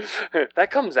 That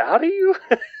comes out of you?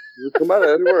 You come out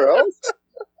anywhere else?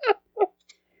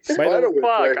 By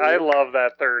Fuck, I love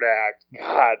that third act.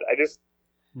 God,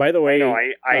 the way, no,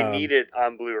 I need it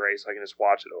on Blu-ray so I can just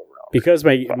watch it over and over. Because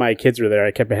my kids were there,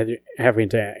 I kept having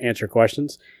to answer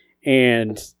questions.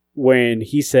 And when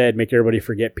he said, make everybody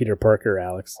forget Peter Parker,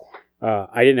 Alex,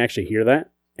 I didn't actually hear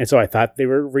that. And so I thought they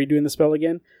were redoing the spell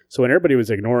again. So when everybody was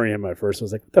ignoring him at first, I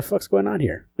was like, what the fuck's going on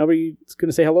here? Nobody's going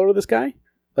to say hello to this guy?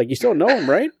 Like, you still know him,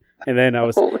 right? And then I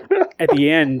was, at the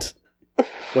end,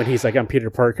 when he's like, I'm Peter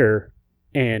Parker,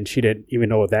 and she didn't even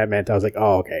know what that meant, I was like,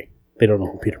 oh, okay. They don't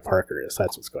know who Peter Parker is.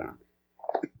 That's what's going on.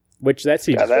 Which that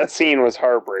seems... Yeah, that scene was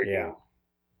heartbreaking. Yeah.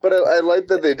 But I like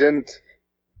that they didn't.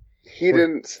 He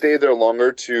didn't stay there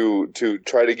longer to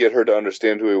try to get her to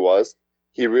understand who he was.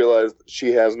 He realized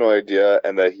she has no idea,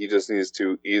 and that he just needs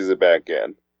to ease it back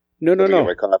in. No.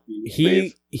 My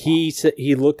coffee,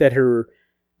 He looked at her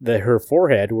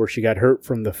forehead where she got hurt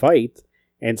from the fight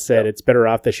and said, it's better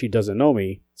off that she doesn't know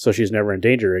me, so she's never in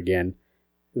danger again,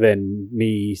 than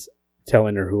me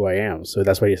telling her who I am. So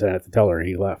that's why he said I have to tell her, and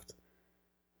he left.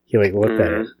 He looked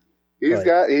at it.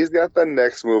 He's got the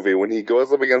next movie when he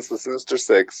goes up against the Sinister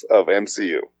Six of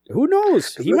MCU. Who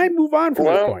knows? He might move on from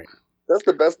this point. That's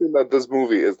the best thing about this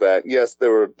movie is that yes,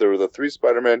 there were the 3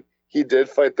 Spider-Men. He did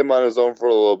fight them on his own for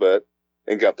a little bit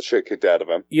and got the shit kicked out of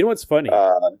him. You know what's funny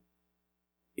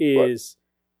is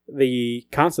the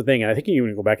constant thing, and I think you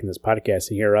can go back in this podcast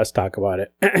and hear us talk about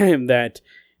it, that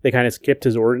they kind of skipped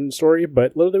his origin story,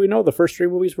 but little do we know the first 3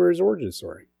 movies were his origin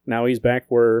story. Now he's back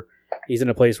where he's in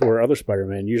a place where other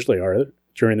Spider-Men usually are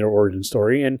during their origin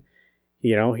story, and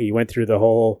he went through the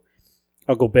whole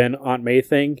Uncle Ben, Aunt May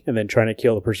thing, and then trying to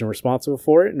kill the person responsible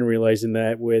for it, and realizing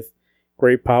that with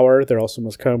great power, there also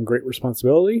must come great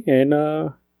responsibility, and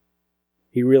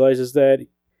he realizes that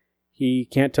he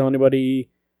can't tell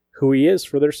anybody who he is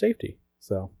for their safety.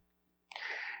 So,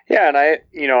 yeah, and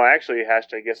actually,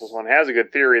 hashtag guess this one has a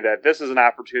good theory that this is an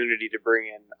opportunity to bring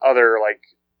in other like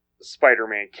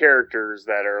Spider-Man characters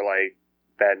that are like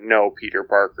that know Peter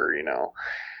Parker.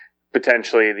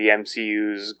 Potentially the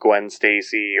MCU's Gwen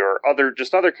Stacy or other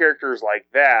characters like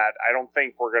that. I don't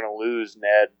think we're gonna lose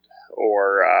Ned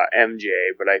or MJ,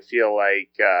 but I feel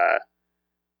like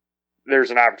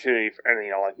there's an opportunity for,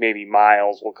 like maybe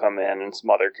Miles will come in and some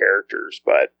other characters.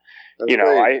 But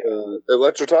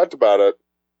Electra talked about it.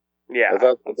 Yeah, I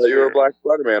thought you were a Black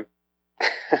Spider-Man.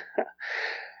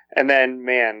 And then,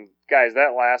 man, guys,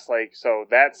 that last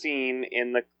that scene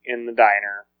in the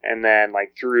diner, and then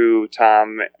through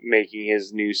Tom making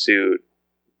his new suit,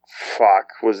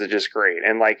 was it just great?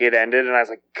 And it ended, and I was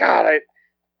like, God,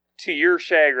 to your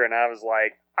chagrin, I was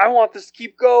like, I want this to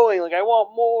keep going. I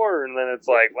want more. And then it's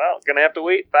well, gonna have to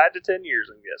wait 5 to 10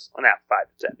 years, I guess. Well, not 5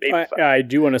 to 10, maybe 5. I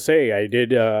do want to say I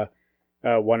did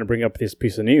want to bring up this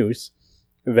piece of news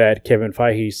that Kevin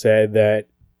Feige said that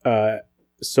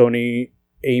Sony,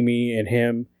 Amy, and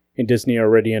him and Disney are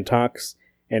already in talks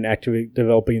and actively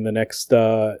developing the next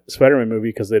Spider-Man movie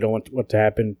because they don't want what to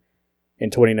happen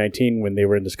in 2019 when they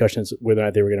were in discussions whether or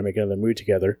not they were going to make another movie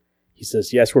together. He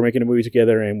says, yes, we're making a movie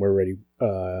together and we're already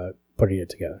putting it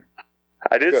together.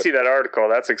 I did see that article.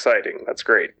 That's exciting. That's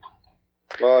great.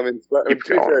 Well, I mean, to be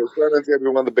fair, Spider-Man's going to be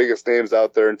one of the biggest names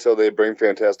out there until they bring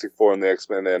Fantastic Four and the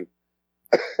X-Men in.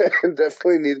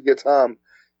 Definitely need to get Tom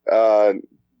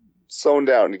sewn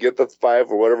down. You get the 5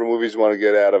 or whatever movies you want to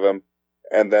get out of him,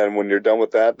 and then when you're done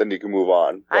with that, then you can move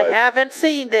on. I haven't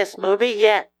seen this movie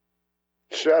yet.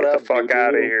 Shut up! Get the fuck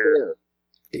out of here!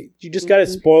 You just got it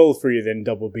spoiled for you, then,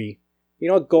 Double B.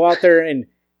 Go out there and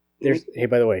there's. Hey,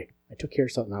 by the way, I took care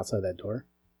of something outside that door.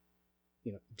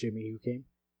 Jimmy who came.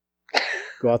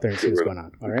 Go out there and see what's going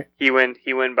on. All right. He went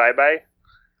bye.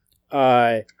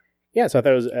 Yeah, so I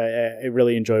thought it was a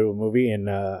really enjoyable movie, and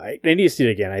I need to see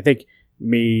it again. I think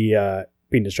me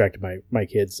being distracted by my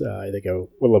kids, I think I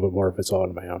would love it more if it's all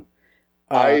on my own.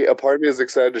 A part of me is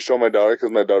excited to show my daughter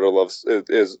because my daughter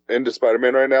is into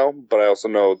Spider-Man right now, but I also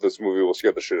know this movie will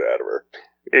scare the shit out of her.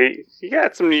 You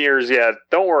got some years yet.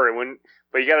 Don't worry.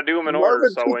 But you got to do them in order.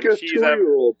 So when she's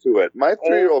 2-year-old to it, my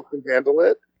 3-year-old can handle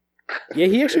it. Yeah,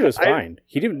 he actually was fine.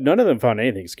 None of them found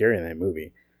anything scary in that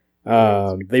movie.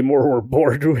 They more were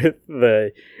bored with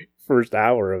the first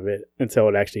hour of it until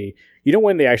it actually,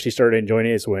 when they actually started enjoying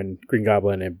it is when Green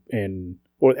Goblin and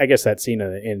I guess that scene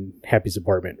in Happy's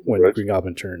apartment when Green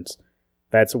Goblin turns.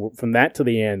 That's from that to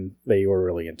the end they were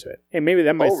really into it, and maybe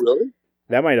that might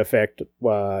that might affect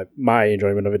my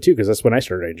enjoyment of it too because that's when I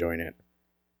started enjoying it.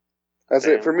 That's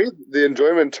it for me. The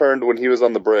enjoyment turned when he was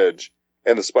on the bridge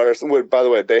and the Spider-Sense. By the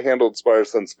way, they handled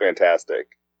Spider-Sense fantastic.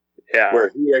 Yeah. Where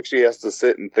he actually has to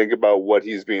sit and think about what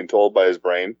he's being told by his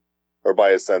brain or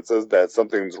by his senses that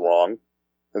something's wrong.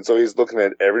 And so he's looking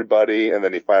at everybody and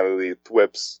then he finally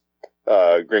whips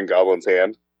Green Goblin's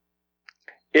hand.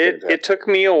 It took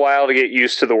me a while to get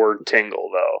used to the word tingle,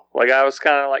 though. I was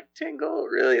kind of like, tingle?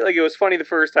 Really? It was funny the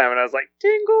first time and I was like,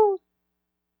 tingle?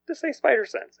 Just say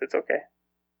Spider-Sense. It's okay.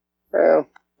 Well,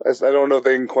 I don't know if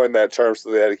they can coin that term,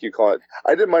 so they had to keep calling it.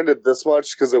 I didn't mind it this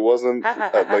much because it wasn't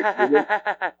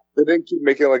they didn't keep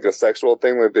making it a sexual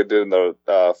thing like they did in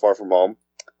the Far From Home.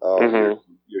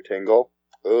 Your tingle.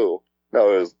 Ooh,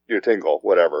 no, it was your tingle.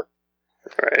 Whatever.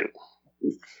 Right.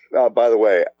 By the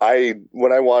way,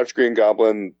 when I watched Green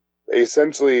Goblin,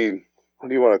 essentially, what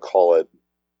do you want to call it?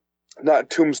 Not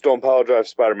Tombstone Pile Drive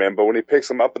Spider-Man, but when he picks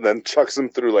him up and then chucks him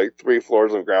through 3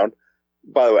 floors of ground.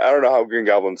 By the way, I don't know how Green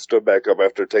Goblin stood back up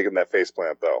after taking that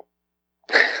faceplant, though.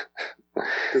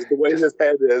 Because the way his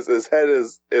head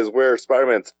is where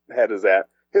Spider-Man's head is at.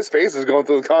 His face is going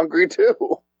through the concrete, too.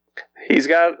 He's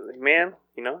got,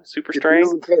 super strength. He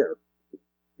doesn't care.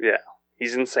 Yeah,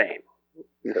 he's insane.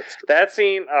 That's true. That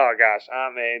scene, oh gosh,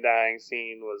 Aunt May dying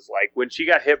scene was when she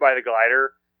got hit by the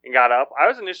glider and got up,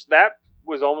 that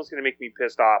was almost going to make me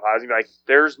pissed off. I was going to be like,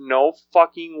 there's no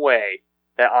fucking way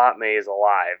that Aunt May is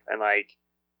alive. And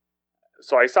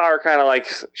so I saw her kind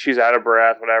of she's out of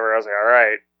breath, whatever. I was like, all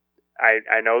right,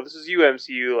 I know this is you,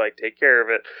 MCU, take care of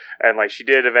it. And she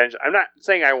did eventually. I'm not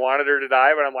saying I wanted her to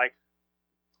die, but I'm like,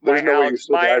 my Alex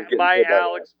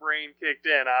brain kicked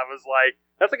in. I was like,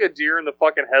 that's like a deer in the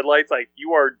fucking headlights.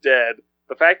 You are dead.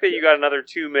 The fact that you got another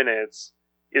 2 minutes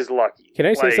is lucky. Can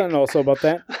I say something also about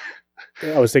that?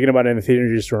 I was thinking about it in the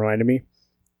theater, just reminded me.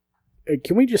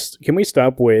 Can we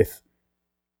stop with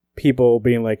people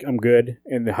being like, I'm good,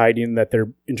 and hiding that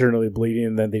they're internally bleeding,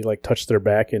 and then they touch their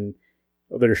back and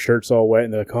their shirt's all wet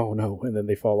and they're like, oh no, and then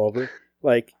they fall over.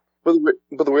 Like, but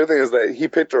the weird thing is that he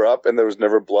picked her up and there was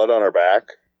never blood on her back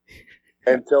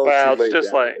until well, she it's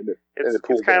just like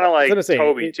it's kind of like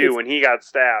Toby too. When he got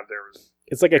stabbed, there was.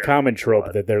 It's like a common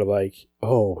trope that they're like,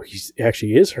 oh, he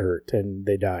actually is hurt, and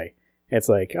they die. And it's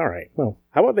like, all right, well,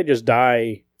 how about they just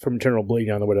die from internal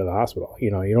bleeding on the way to the hospital? You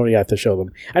know, you don't even have to show them.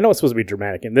 I know it's supposed to be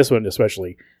dramatic, and this one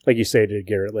especially, like you say to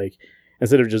Garrett, like,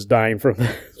 instead of just dying from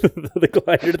the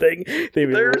glider thing,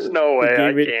 there's no way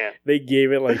I can't. They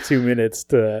gave it like 2 minutes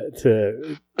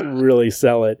to really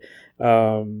sell it.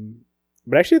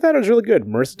 But actually, I thought it was really good.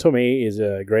 Marissa Tomei is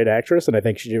a great actress, and I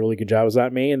think she did a really good job as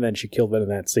Aunt May, and then she killed it in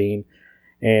that scene.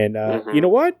 And you know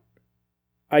what?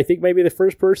 I think maybe the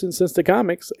first person since the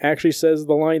comics actually says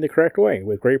the line the correct way.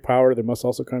 With great power, there must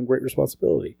also come great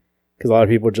responsibility. Because a lot of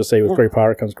people just say, with great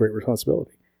power comes great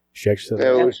responsibility. She actually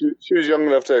said well, she was young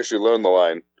enough to actually learn the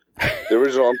line. The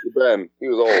original Uncle Ben, he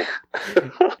was old.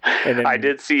 And then, I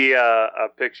did see a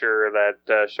picture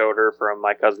that showed her from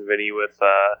My Cousin Vinny with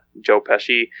Joe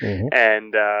Pesci. Mm-hmm.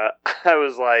 And I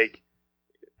was like,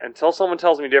 until someone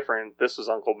tells me different, this was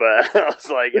Uncle Ben. I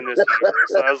was like, in this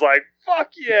universe. I was like,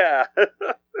 fuck yeah.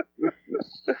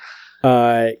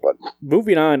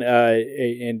 Moving on,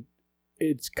 and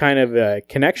it's kind of a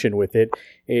connection with it,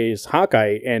 is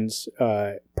Hawkeye ends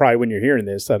probably when you're hearing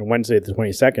this on Wednesday the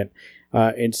 22nd.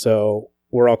 And so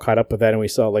we're all caught up with that, and we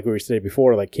saw, like we said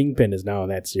before, like Kingpin is now in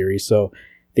that series. So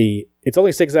it's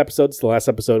only 6 episodes. The last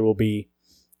episode will be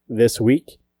this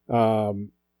week.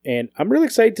 And I'm really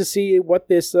excited to see what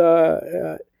this,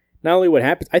 not only what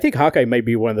happens, I think Hawkeye might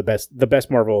be one of the best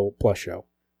Marvel Plus show.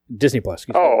 Disney Plus.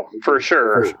 For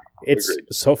sure. It's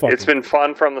so fun. It's been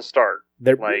fun from the start.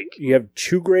 You have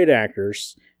 2 great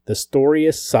actors. The story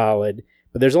is solid,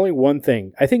 but there's only one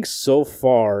thing. I think so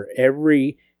far,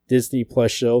 every Disney Plus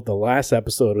show, the last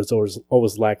episode is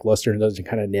always lackluster and doesn't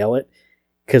kind of nail it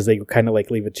because they kind of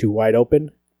like leave it too wide open.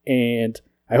 And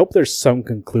I hope there's some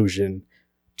conclusion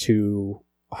to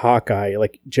Hawkeye,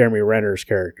 like Jeremy Renner's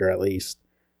character at least,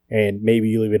 and maybe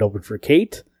you leave it open for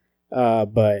Kate,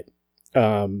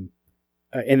 and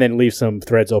then leave some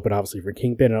threads open, obviously, for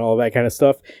Kingpin and all that kind of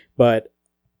stuff. But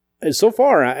so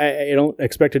far, I don't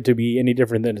expect it to be any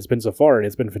different than it's been so far, and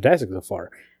it's been fantastic so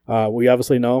far. We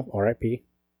obviously know, R.I.P.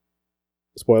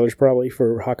 Spoilers probably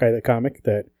for Hawkeye the comic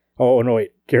that. Oh no,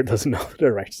 wait, Garrett doesn't know.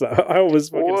 They're right. So I was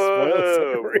fucking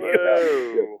spoiled for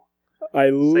you.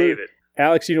 Save it.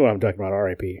 Alex, you know what I'm talking about,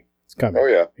 R.I.P. It's coming. Oh,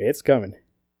 yeah. It's coming.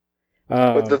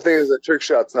 But the thing is that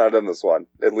Trickshot's not in this one.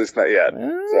 At least not yet.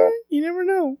 So you never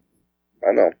know.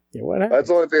 I know. Yeah, what happened? That's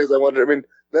the only thing is I wonder, I mean,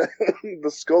 the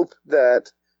scope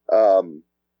that... The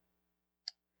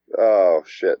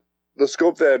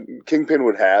scope that Kingpin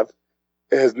would have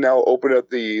has now opened up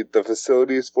the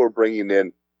facilities for bringing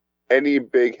in any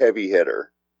big heavy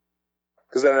hitter.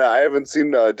 Because I haven't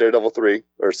seen Daredevil 3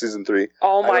 or Season 3.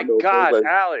 Oh my God,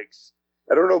 Alex.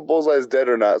 I don't know if Bullseye's dead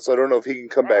or not, so I don't know if he can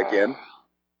come back in.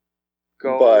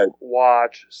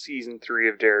 Watch Season 3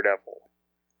 of Daredevil.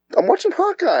 I'm watching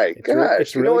Hawkeye.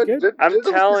 It's really good. I'm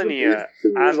telling you,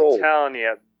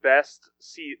 best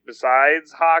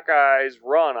besides Hawkeye's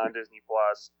run on Disney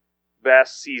Plus,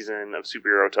 best season of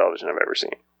superhero television I've ever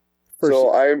seen.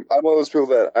 So I'm one of those people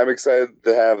that I'm excited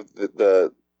to have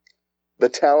the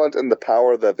talent and the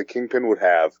power that the Kingpin would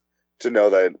have to know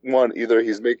that, one, either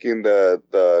he's making the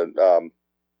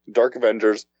Dark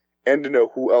Avengers, and to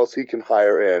know who else he can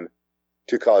hire in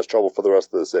to cause trouble for the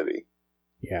rest of the city.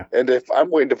 Yeah. And if I'm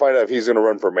waiting to find out if he's going to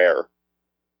run for mayor.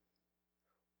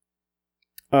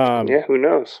 Yeah, who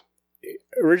knows?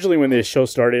 Originally, when this show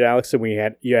started, Alex, and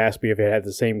you asked me if it had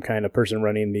the same kind of person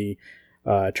running the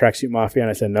Tracksuit Mafia, and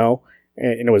I said no,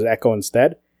 and it was Echo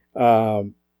instead.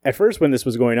 At first, when this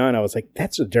was going on, I was like,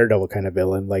 that's a Daredevil kind of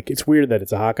villain. Like, it's weird that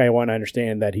it's a Hawkeye one. I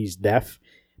understand that he's deaf.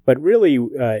 But really,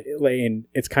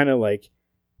 it's kind of like,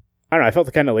 I don't know, I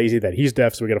felt kind of lazy that he's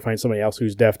deaf, so we got to find somebody else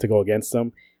who's deaf to go against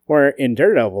him. Where in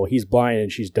Daredevil, he's blind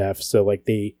and she's deaf, so like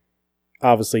they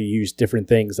obviously use different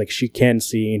things. Like she can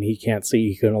see and he can't see,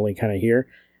 he can only kind of hear.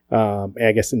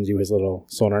 I guess and do his little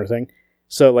sonar thing.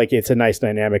 So like it's a nice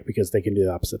dynamic because they can do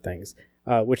the opposite things.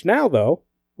 Which now, though,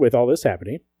 with all this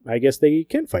happening, I guess they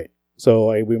can fight.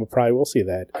 So we probably will see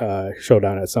that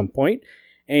showdown at some point.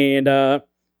 And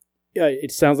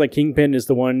it sounds like Kingpin is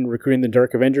the one recruiting the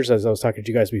Dark Avengers, as I was talking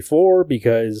to you guys before,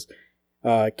 because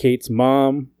Kate's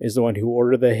mom is the one who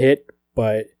ordered the hit,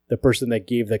 but the person that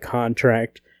gave the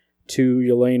contract to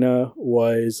Yelena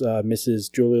was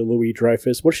Mrs. Julia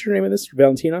Louis-Dreyfus. What's her name in this?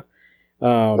 Valentina?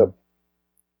 And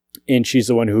she's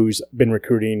the one who's been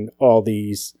recruiting all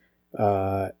these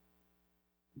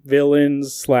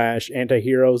villains /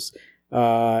 anti-heroes.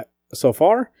 so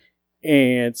far.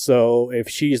 And so if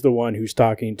she's the one who's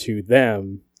talking to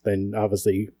them, then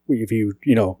obviously if you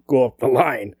go up the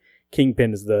line,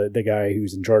 Kingpin is the guy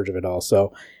who's in charge of it all.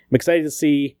 So I'm excited to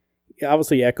see.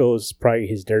 Obviously, Echo's probably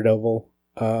his Daredevil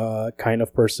kind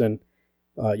of person.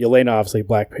 Yelena, obviously,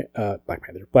 Black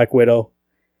Panther, Black Widow.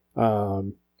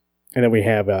 And then we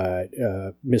have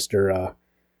Mr.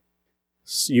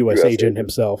 U.S. agent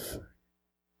himself.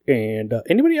 And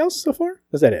anybody else so far?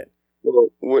 Is that it?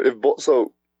 Well,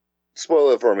 so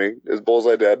spoil it for me. Is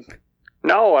Bullseye dead?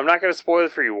 No, I'm not going to spoil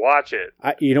it for you. Watch it.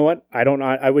 You know what?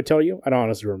 I would tell you. I don't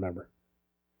honestly remember.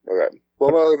 Okay.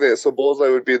 Well, not like this. So Bullseye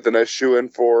would be the nice shoe-in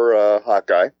for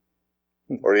Hawkeye.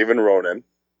 Or even Ronin.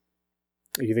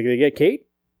 You think they get Kate?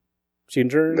 She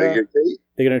and her, They get Kate?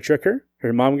 they're going to trick her?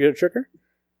 Her mom going to trick her?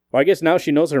 Well, I guess now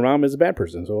she knows her mom is a bad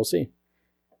person, so we'll see.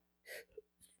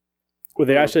 Well,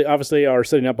 they actually obviously are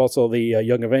setting up also the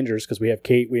Young Avengers, because we have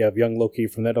Kate, we have young Loki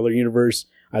from that other universe.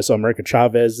 I saw America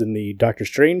Chavez in the Doctor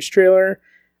Strange trailer,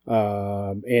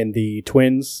 and the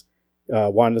twins,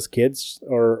 Wanda's kids,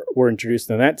 were introduced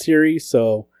in that series.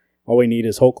 So all we need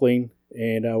is Hulkling,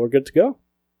 and we're good to go.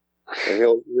 And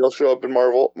he'll show up in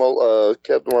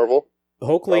Captain Marvel.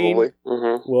 Hulkling,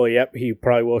 Probably. well, yep, he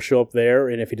probably will show up there,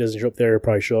 and if he doesn't show up there, he'll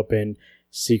probably show up in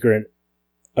Secret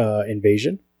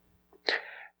Invasion.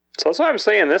 So that's why I'm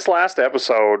saying this last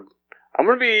episode, I'm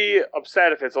going to be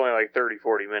upset if it's only like 30,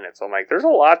 40 minutes. I'm like, there's a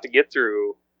lot to get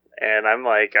through, and I'm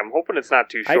hoping it's not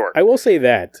too short. I will say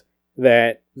that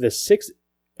the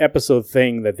 6-episode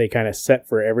thing that they kind of set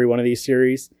for every one of these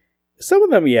series, some of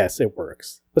them, yes, it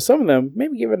works. But some of them,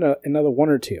 maybe give it another 1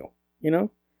 or 2,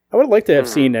 I would like to have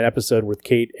seen an episode with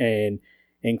Kate and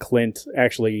Clint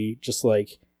actually just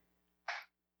like,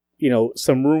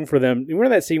 some room for them. Remember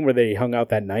that scene where they hung out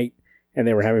that night and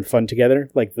they were having fun together?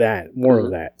 Like that. More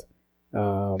of that.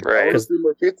 Right. Because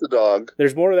more Pizza Dog.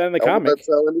 There's more of that in the comic. That's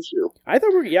an issue. I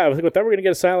thought we were going to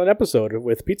get a silent episode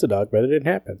with Pizza Dog, but it didn't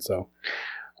happen. So,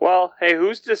 well, hey,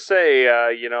 who's to say?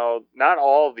 Not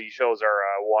all of these shows are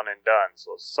one and done.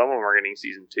 So some of them are getting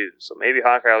season 2. So maybe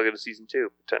Hawkeye will get a season 2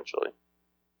 potentially.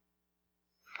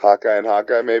 Hawkeye and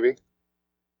Hawkeye, maybe.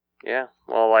 Yeah.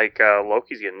 Well,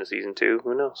 Loki's getting a season 2.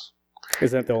 Who knows?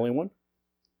 Is that the only one?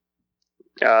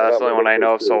 That's the only one I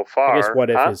know of so far. I guess What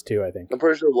If is too, I think. I'm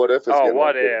pretty sure What If is Oh,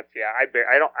 What If? Yeah,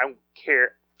 I don't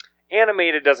care.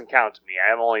 Animated doesn't count to me.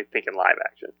 I'm only thinking live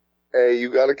action. Hey,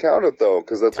 you got to count it though,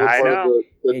 because that's what part of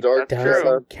the It Dark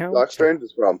doesn't count. Doc Strange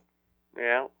is from.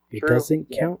 Yeah, it true.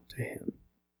 doesn't count to him.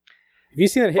 Have you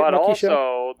seen that Hit But Monkey also,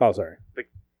 show? Oh, sorry.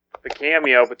 The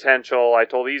cameo potential. I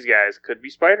told these guys could be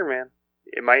Spider-Man.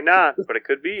 It might not, but it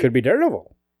could be. Could be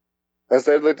Daredevil. I'd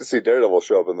like to see Daredevil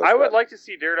show up in this. I would like to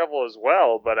see Daredevil as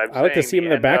well, but I'd like to see him in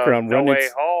the background No running. Way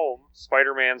Home,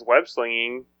 Spider-Man's web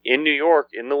slinging in New York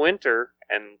in the winter,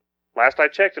 and last I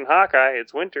checked in Hawkeye,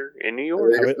 it's winter in New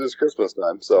York. It's Christmas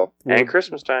time, so and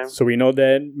Christmas time. So we know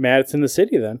that Matt's in the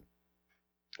city then.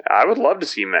 I would love to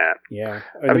see Matt. Yeah.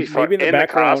 That'd be fun. Maybe in the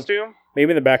costume?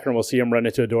 Maybe in the background we'll see him run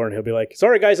into a door and he'll be like,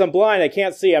 "Sorry guys, I'm blind. I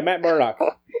can't see. I'm Matt Murdock."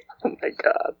 Oh my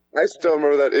god. I still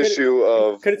remember that issue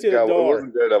of. Couldn't see the door. It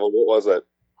wasn't Daredevil. What was it?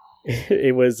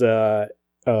 It was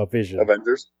Vision.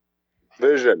 Avengers.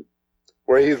 Vision.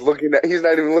 Where he's not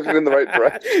even looking in the right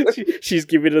direction. She's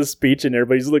giving a speech and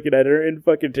everybody's looking at her and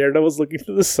fucking Daredevil's looking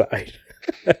to the side.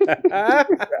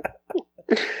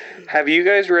 Have you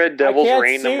guys read Devil's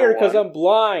Reign number 1? I'm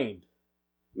blind.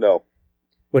 No.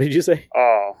 What did you say?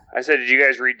 Oh, I said, did you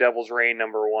guys read Devil's Reign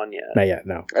number 1 yet? Not yet,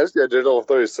 no. I just got Daredevil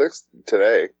 36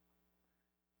 today.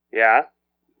 Yeah?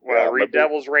 Well, Yeah, read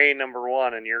Devil's Reign number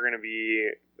 1 and you're going to be...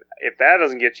 If that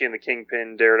doesn't get you in the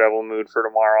Kingpin Daredevil mood for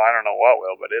tomorrow, I don't know what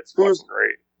will, but it's fucking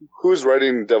great. Who's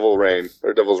writing Devil's Reign?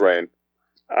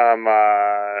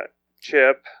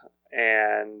 Chip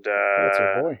and... That's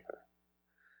your boy.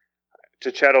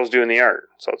 Cicchetto's doing the art.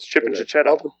 So it's Chip and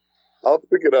Cicchetto. I'll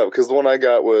pick it up, because the one I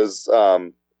got was...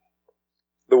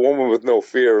 The Woman with No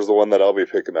Fear is the one that I'll be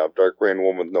picking up. Dark Reign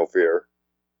Woman with No Fear.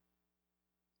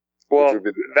 Well,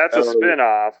 that's a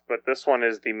spin-off, but this one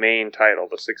is the main title,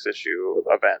 the 6-issue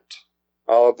event.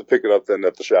 I'll have to pick it up then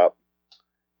at the shop.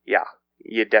 Yeah,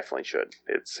 you definitely should.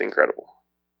 It's incredible.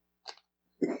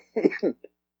 It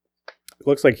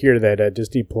looks like here that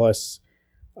Disney Plus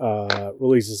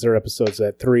releases their episodes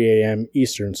at 3 a.m.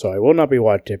 Eastern, so I will not be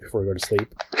watching it before I go to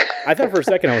sleep. I thought for a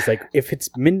second, I was like, if it's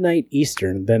midnight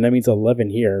Eastern, then that means 11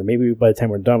 here. Maybe by the time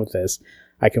we're done with this,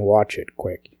 I can watch it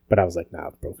quick. But I was like,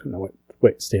 nah, bro, no,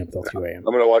 wait, stay up until 2 a.m. I'm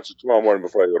going to watch it tomorrow morning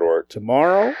before I go to work.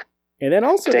 Tomorrow? And then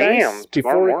also, guys,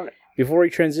 before we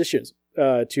transition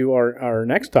to our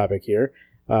next topic here,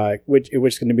 which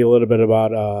is going to be a little bit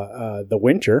about the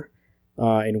winter,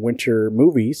 in winter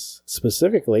movies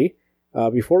specifically.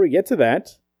 Before we get to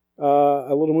that,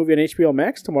 a little movie on HBO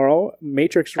Max tomorrow,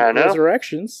 Matrix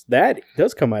Resurrections. That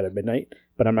does come out at midnight,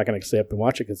 but I'm not going to stay up and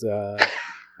watch it because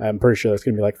I'm pretty sure that's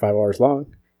going to be like 5 hours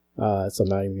long. So I'm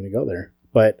not even going to go there.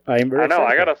 But I am very excited.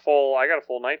 I got a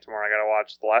full night tomorrow. I got to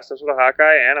watch the last episode of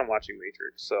Hawkeye, and I'm watching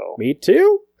Matrix. So me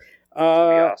too. It's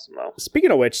gonna be awesome though.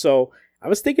 Speaking of which, so I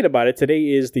was thinking about it. Today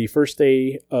is the first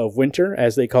day of winter,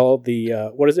 as they call it,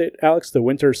 the what is it, Alex? The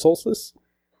winter solstice.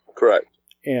 Correct.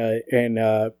 And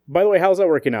by the way, how's that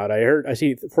working out? I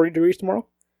see 40 degrees tomorrow.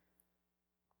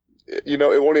 You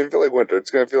know, it won't even feel like winter.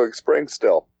 It's going to feel like spring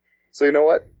still. So you know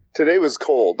what? Today was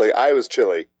cold. Like, I was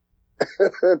chilly.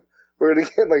 We're going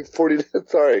to get like 40.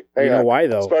 Sorry. You know why,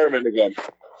 though? Spider-Man again.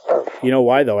 You know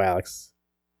why, though, Alex?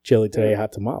 Chilly today,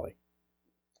 hot tamale.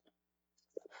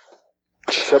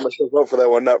 Shut myself up for that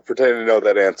one, not pretending to know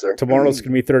that answer. Tomorrow's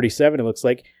going to be 37, it looks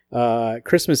like.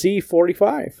 Christmas Eve,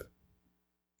 45.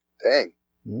 Dang.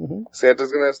 Mm-hmm.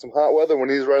 Santa's going to have some hot weather when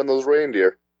he's riding those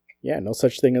reindeer. Yeah, no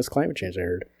such thing as climate change, I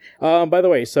heard. By the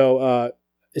way, so I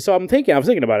was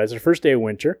thinking about it. It's the first day of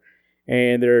winter,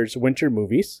 and there's winter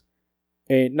movies.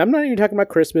 And I'm not even talking about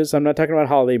Christmas. I'm not talking about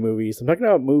holiday movies. I'm talking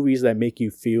about movies that make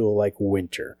you feel like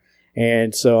winter.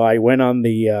 And so I went on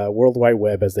the World Wide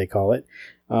Web, as they call it.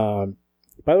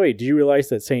 By the way, did you realize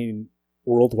that saying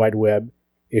World Wide Web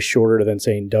is shorter than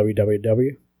saying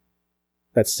www?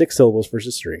 That's 6 syllables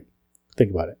versus 3.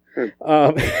 Think about it.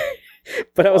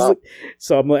 But I was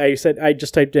I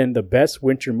just typed in the best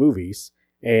winter movies,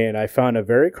 and I found a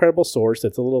very credible source.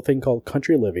 It's a little thing called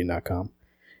countryliving.com.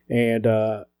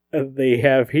 And they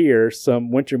have here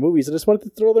some winter movies. I just wanted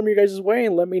to throw them your guys' way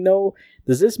and let me know,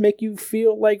 does this make you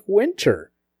feel like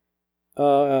winter?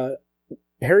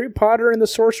 Harry Potter and the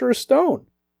Sorcerer's Stone.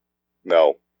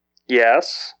 No.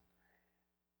 Yes.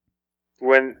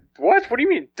 What? What do you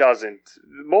mean it doesn't?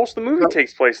 Most of the movie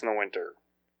takes place in the winter.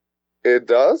 It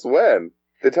does? When?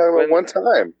 They talk about one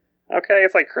time. Okay,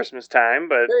 it's like Christmas time,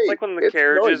 but it's like when the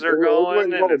carriages are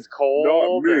going and it's cold.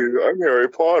 Not me. I'm Harry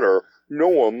Potter. No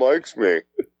one likes me.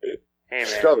 Hey, man.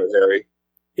 Shut it, Harry.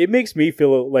 It makes me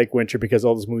feel like winter because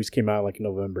all those movies came out like in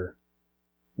November.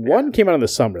 One came out in the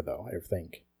summer, though, I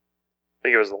think. I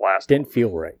think it was the last Didn't one.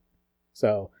 feel right.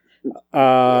 So,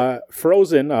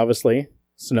 Frozen, obviously.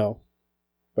 Snow.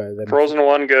 But Frozen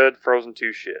 1 good, Frozen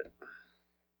 2 shit.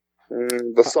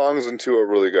 The songs in 2 are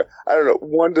really good. I don't know.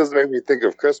 1 doesn't make me think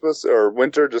of Christmas or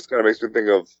winter, just kind of makes me think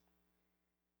of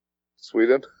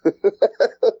Sweden.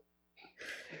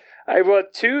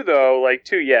 But 2, though,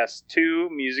 2, yes. 2,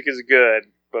 music is good,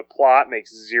 but plot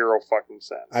makes zero fucking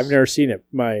sense. I've never seen it.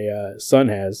 My son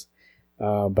has,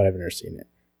 but I've never seen it.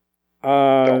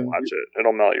 Don't watch it.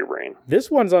 It'll melt your brain.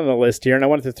 This one's on the list here, and I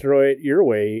wanted to throw it your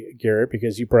way, Garrett,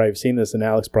 because you probably have seen this, and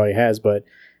Alex probably has, but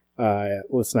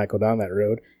let's not go down that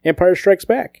road. Empire Strikes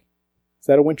Back. Is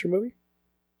that a winter movie?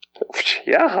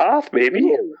 Yeah, Hoth,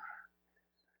 maybe.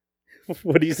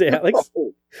 What do you say, Alex?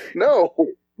 No.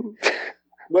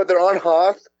 But they're on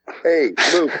Hoth. Hey,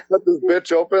 Luke, cut this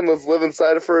bitch open. Let's live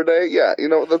inside it for a day. Yeah,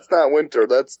 that's not winter.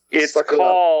 It's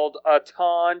called a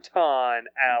tauntaun,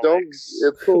 Alex.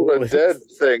 It's called a dead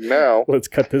thing now. Let's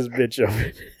cut this bitch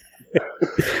open.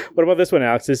 What about this one,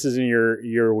 Alex? This is in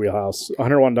your wheelhouse.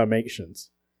 101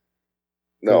 Dalmatians.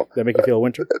 No. That make you feel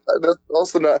winter? That's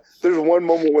also not. There's one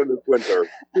moment when it's winter.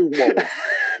 2 moments.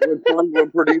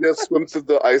 When Perdita swims through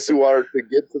the icy water to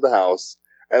get to the house.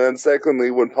 And then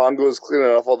secondly, when Pongo is cleaning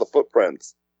off all the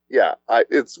footprints. Yeah,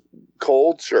 it's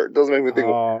cold, sure. It doesn't make me think.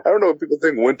 I don't know what people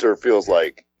think winter feels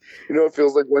like. You know what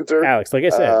feels like winter? Alex, like I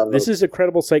said, this is a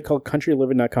credible site called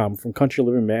countryliving.com from Country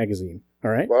Living Magazine.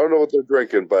 All right? Well, I don't know what they're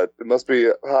drinking, but it must be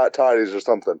hot toddies or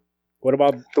something. What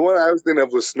about... The one I was thinking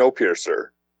of was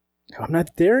Snowpiercer. I'm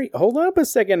not there. Hold up a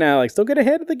second, Alex. Don't get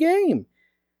ahead of the game.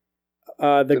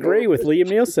 The Gray with Liam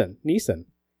Neeson.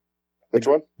 Which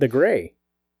one? The Gray.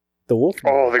 The Wolf.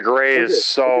 Oh, The Gray is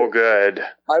so good.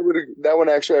 That one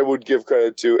actually I would give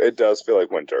credit to. It does feel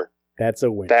like winter. That's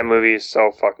a winter. That movie is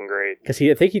so fucking great. Because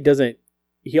I think he doesn't.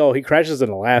 He crashes in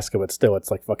Alaska, but still, it's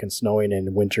like fucking snowing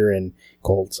and winter and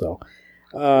cold. So,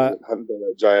 a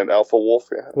giant alpha wolf.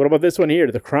 Yeah. What about this one here?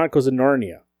 The Chronicles of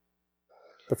Narnia.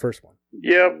 The first one.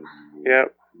 Yep.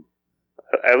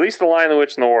 At least The Lion, the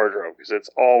Witch, and the Wardrobe, because it's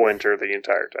all winter the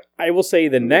entire time. I will say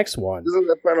the next one. Isn't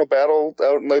that final battle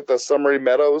out in like the summery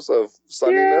meadows of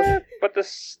sunniness? Yeah, but the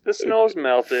snow's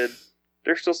melted.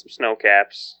 There's still some snow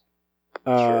caps.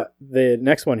 Sure. The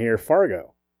next one here,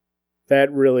 Fargo.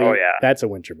 That really, that's a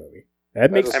winter movie.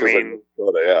 That makes.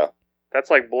 That's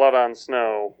like Blood on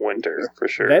Snow winter for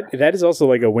sure. That is also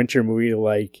like a winter movie.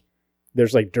 Like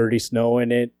there's like dirty snow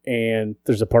in it, and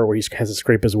there's a part where he has to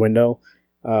scrape his window,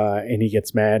 and he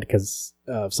gets mad because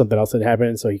of something else that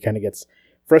happened, so he kind of gets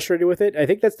frustrated with it. I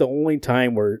think that's the only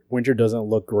time where winter doesn't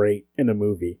look great in a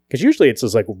movie, because usually it's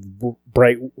just like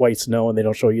bright white snow and they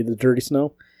don't show you the dirty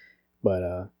snow.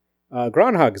 But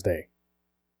Groundhog's Day,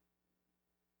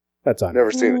 that's on.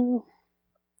 Never seen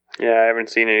it. Yeah, I haven't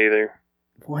seen it either.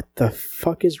 What the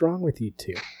fuck is wrong with you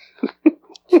two?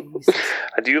 Jesus.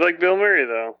 I do like Bill Murray,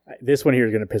 though. This one here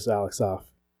is going to piss Alex off.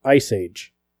 Ice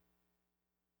Age.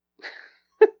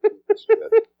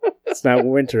 It's not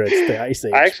winter, it's the Ice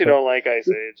Age. I actually don't like Ice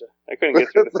Age. I couldn't get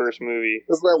through the first movie.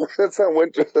 That's not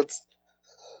winter. That's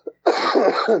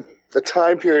the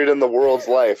time period in the world's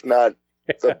life, not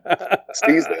the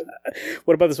season.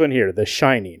 What about this one here? The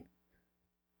Shining.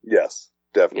 Yes,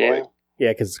 definitely.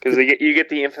 Yeah, because you get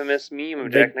the infamous meme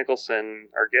of Jack Nicholson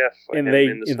or GIF, and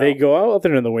they go out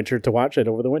there in the winter to watch it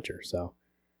over the winter. So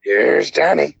here's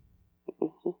Johnny.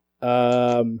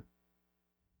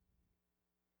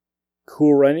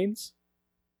 Cool Runnings.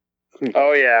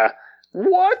 Oh yeah.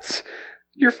 What?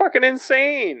 You're fucking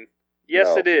insane. Yes,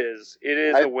 No. it is. It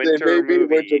is a winter It may be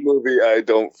movie. a winter movie. I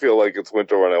don't feel like it's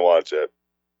winter when I watch it.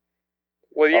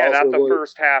 Well, yeah, Also, not the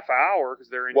first half hour because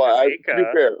they're in To Jamaica. be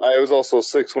fair, I was also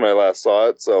 6 when I last saw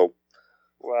it, so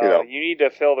Well, you need to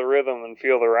feel the rhythm and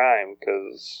feel the rhyme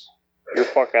because you're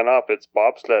fucking up. It's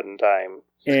bobsledding time.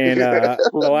 And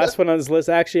the last one on this list,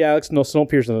 actually, Alex, no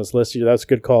Snowpiercer on this list. That's a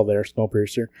good call there,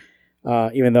 Snowpiercer.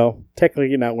 Even though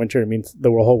technically not winter, it means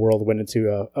the whole world went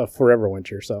into a forever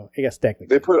winter. So I guess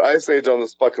technically they put Ice Age on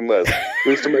this fucking list.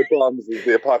 Least of my problems is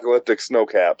the apocalyptic snow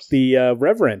caps. the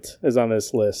Reverend is on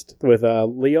this list with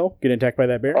Leo getting attacked by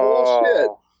that bear. Oh,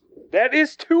 shit. That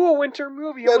is too a winter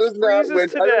movie. That Almost is not freezes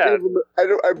winter. to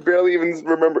death. I barely even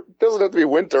remember. It doesn't have to be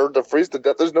winter to freeze to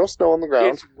death. There's no snow on the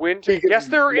ground. It's winter. He gets Yes,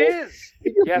 there is.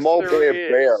 He gets Yes, mauled by there a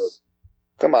bear. is.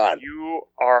 Come on. You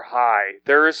are high.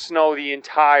 There is snow the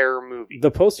entire movie.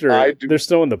 The poster, I do- there's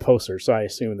snow in the poster, so I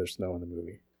assume there's snow in the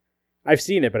movie. I've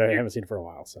seen it, but I haven't seen it for a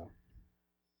while. So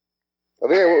I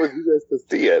think I went with you guys to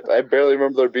see it. I barely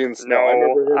remember there being snow.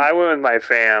 No, I went with my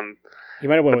fam, you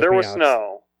might have went but with there me, was Alex.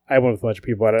 snow. I went with a bunch of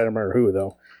people. I don't remember who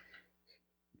though.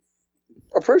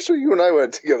 I'm pretty sure you and I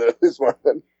went together at least one.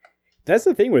 That's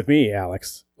the thing with me,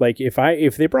 Alex. Like if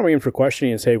they brought me in for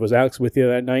questioning and say, "Was Alex with you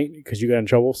that night because you got in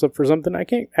trouble for something?" I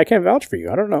can't vouch for you.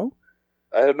 I don't know.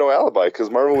 I had no alibi because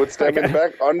Marvin would stab me in the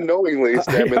back unknowingly.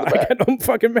 Stab me in the I back. got no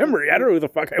fucking memory. I don't know who the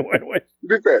fuck I went with. To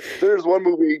be fair, there's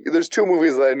 2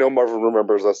 movies that I know Marvin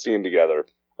remembers us seeing together.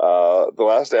 The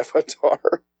Last Avatar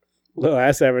The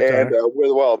Last Avatar and Where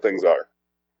the Wild Things Are.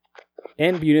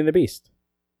 and Beauty and the Beast.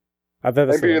 I thought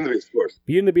that's And Beauty and the Beast, of course.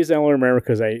 Beauty and the Beast. I only remember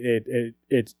because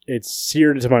it's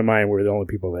seared into my mind. We're the only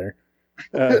people there.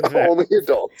 Only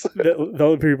adults. the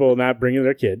only people not bringing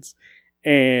their kids.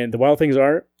 And the Wild Things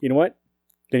Are. You know what?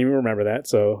 Didn't even remember that.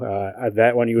 So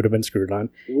that one you would have been screwed on.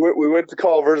 We went to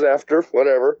Culver's after,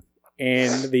 whatever.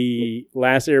 And the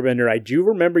Last Airbender, I do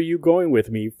remember you going with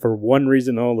me for one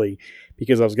reason only,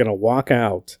 because I was going to walk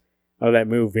out of that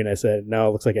movie, and I said, "No,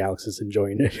 it looks like Alex is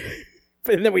enjoying it."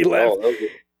 And then we left. Oh,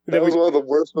 that was one of the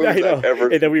worst movies I've ever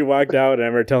seen. And then we walked out, and I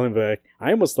remember telling him, like,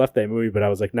 I almost left that movie, but I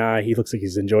was like, nah, he looks like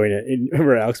he's enjoying it. And I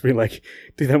remember Alex being like,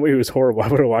 dude, that movie was horrible. I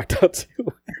would have walked out too.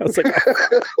 I was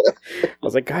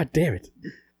like, God damn it. I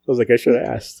was like, I should have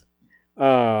asked. It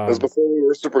was before we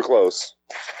were super close.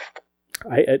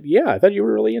 I thought you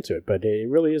were really into it, but it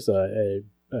really is a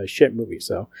shit movie.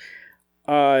 So,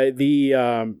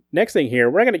 the next thing here,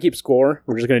 we're not going to keep score.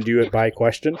 We're just going to do it by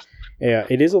question.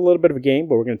 It is a little bit of a game,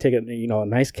 but we're going to take it, a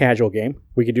nice casual game.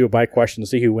 We can do it by question,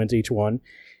 see who wins each one.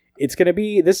 It's going to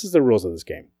be, this is the rules of this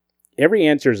game. Every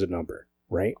answer is a number,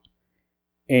 right?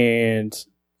 And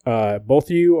both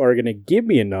of you are going to give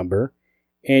me a number,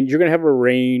 and you're going to have a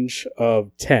range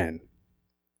of 10.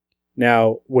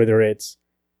 Now, whether it's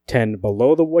 10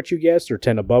 below what you guessed or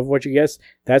 10 above what you guessed,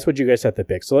 that's what you guys have to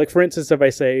pick. So, like, for instance, if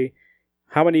I say,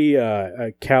 how many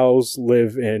cows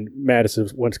live in Madison,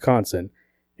 Wisconsin?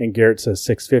 And Garrett says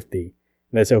 650.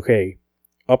 And I say, okay,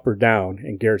 up or down?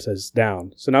 And Garrett says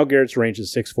down. So now Garrett's range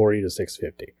is 640 to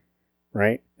 650,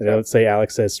 right? And then let's say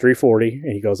Alex says 340,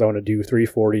 and he goes, I want to do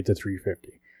 340 to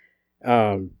 350.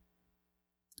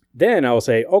 Then I will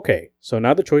say, okay, so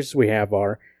now the choices we have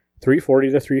are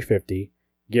 340 to 350,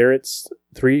 Garrett's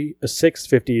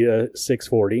 650 to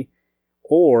 640,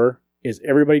 or is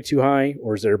everybody too high,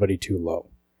 or is everybody too low?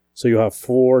 So you have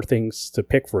 4 things to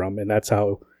pick from, and that's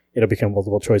how it'll become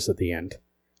multiple choice at the end.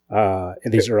 And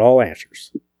these are all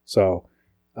answers. So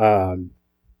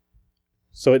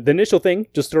So the initial thing,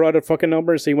 just throw out a fucking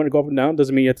number and say you want to go up and down.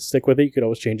 Doesn't mean you have to stick with it. You could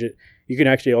always change it. You can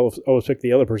actually always pick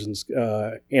the other person's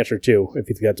answer too, if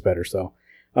you think that's better. So,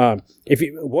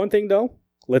 one thing though,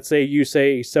 let's say you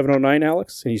say 709,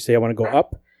 Alex, and you say I want to go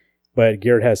up, but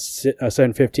Garrett has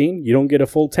 715. You don't get a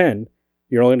full 10.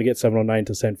 You're only going to get 709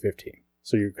 to 715.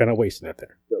 So you're kind of wasting it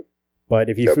there. Yep. But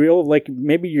if you feel like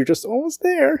maybe you're just almost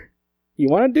there, you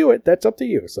want to do it, that's up to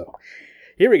you. So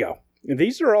here we go.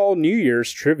 These are all New Year's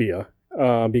trivia.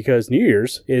 Because New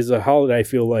Year's is a holiday I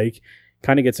feel like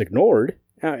kind of gets ignored.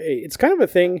 It's kind of a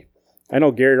thing. I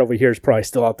know Garrett over here is probably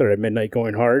still out there at midnight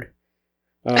going hard.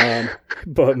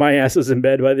 But my ass is in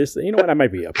bed by this. You know what? I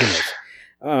might be up. Who knows?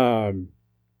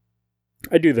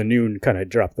 I do the noon kind of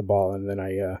drop the ball and then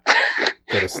I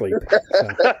go to sleep. So.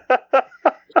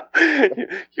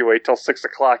 You wait till 6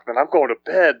 o'clock, then I'm going to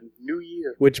bed. New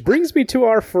Year. Which brings me to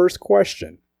our first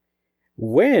question.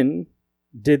 When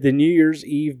did the New Year's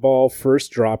Eve ball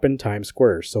first drop in Times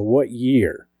Square? So what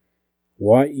year?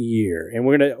 What year? And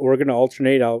we're gonna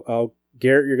alternate. I'll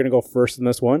Garrett, you're gonna go first in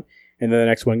this one, and then the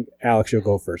next one, Alex, you'll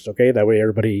go first. Okay, that way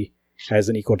everybody has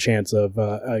an equal chance of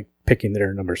picking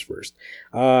their numbers first.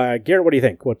 Garrett, what do you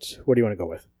think? What do you want to go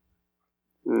with?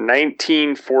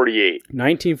 1948.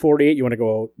 1948. You want to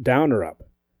go down or up?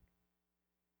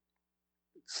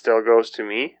 Still goes to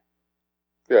me.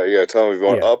 Yeah. Tell me if you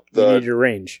want up You need your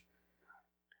range.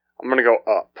 I'm going to go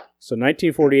up. So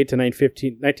 1948 to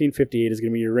 1958 is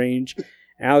going to be your range.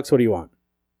 Alex, what do you want?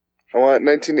 I want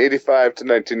 1985 to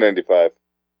 1995.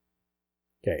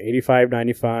 Okay, 85,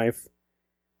 95.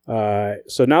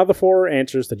 So now the four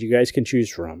answers that you guys can choose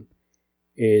from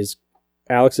is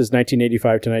Alex's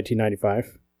 1985 to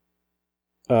 1995.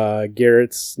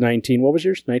 Garrett's what was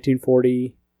yours?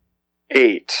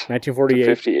 1948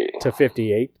 to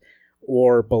 58.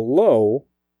 Or below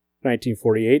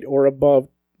 1948 or above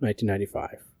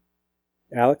 1995.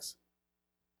 Alex?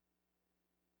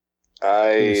 I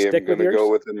am going to go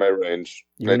within my range.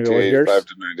 1985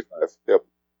 to 95. Yep.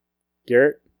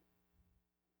 Garrett?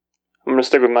 I'm going to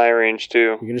stick with my range, too.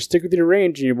 You're going to stick with your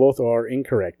range, and you both are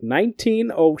incorrect.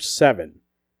 1907.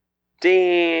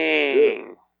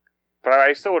 Dang. But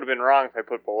I still would have been wrong if I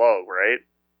put below, right?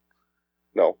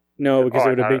 No. No, because it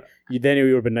would have been... Then it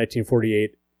would have been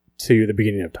 1948 to the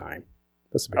beginning of time.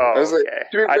 That's a big okay.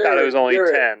 I thought it was only 10.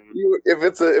 If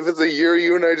it's a year,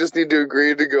 you and I just need to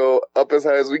agree to go up as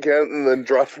high as we can and then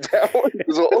drop down.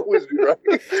 Because we'll always be right.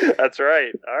 That's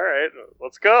right. All right,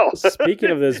 let's go.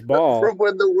 Speaking of this ball, from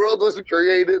when the world was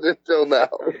created until now,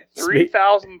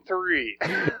 3003.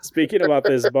 Speaking about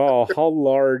this ball, how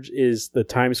large is the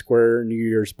Times Square New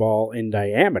Year's ball in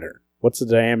diameter? What's the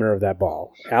diameter of that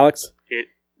ball, Alex?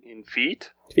 In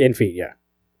feet. In feet, yeah.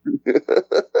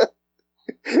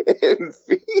 In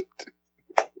feet.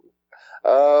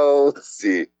 Let's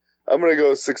see. I'm gonna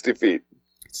go 60 feet.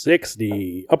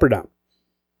 60. Up or down?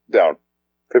 Down.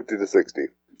 50 to 60.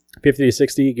 50 to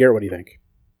 60. Garrett, what do you think?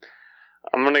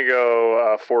 I'm gonna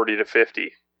go 40 to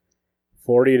 50.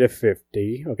 40 to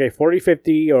 50. Okay, 40,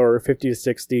 50, or 50 to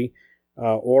 60,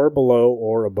 or below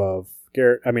or above.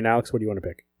 Alex, what do you want to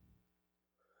pick?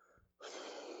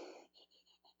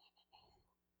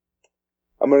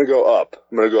 I'm going to go up.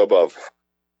 I'm going to go above.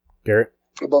 Garrett?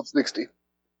 Above 60.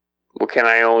 Well, can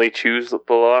I only choose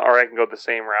below, or I can go the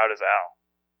same route as Al?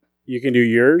 You can do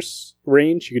yours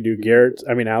range. You can do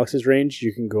Alex's range.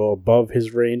 You can go above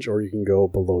his range, or you can go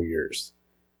below yours.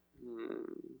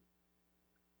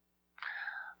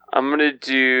 I'm going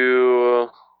to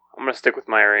stick with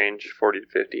my range, 40 to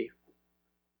 50.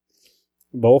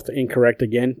 Both incorrect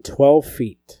again. 12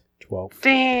 feet. 12 feet.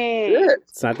 Dang! Yeah.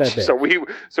 It's not that big.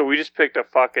 So we just picked a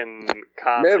fucking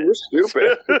comment. Man, we're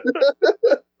stupid.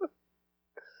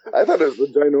 I thought it was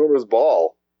a ginormous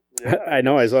ball. Yeah. I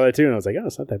know, I saw that too, and I was like, oh,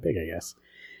 it's not that big, I guess.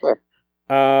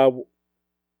 Huh.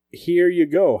 Here you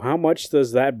go. How much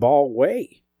does that ball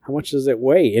weigh? How much does it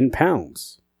weigh in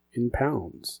pounds? In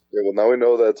pounds. Yeah, well, now we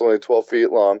know that it's only 12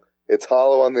 feet long. It's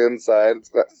hollow on the inside.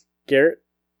 It's not... Garrett,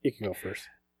 you can go first.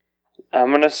 I'm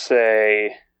going to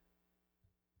say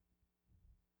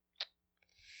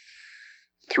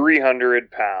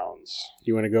 300 pounds.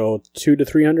 You want to go 2 to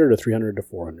 300 or 300 to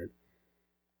 400?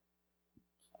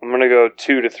 I'm going to go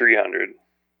 2 to 300.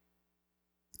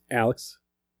 Alex?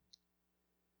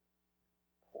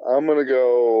 I'm going to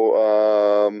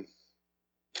go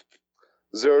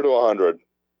 0 to 100.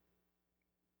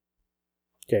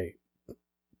 Okay.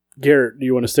 Garrett, do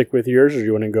you want to stick with yours, or do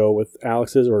you want to go with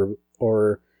Alex's,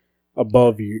 or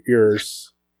above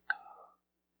yours?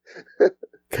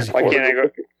 Why can't I go?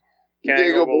 Can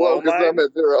I go below because I'm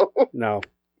at 0? No.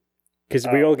 Because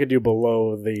we all could do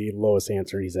below the lowest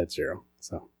answer, and he's at 0.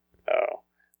 So. Oh.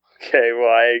 Okay, well,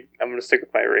 I'm going to stick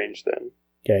with my range then.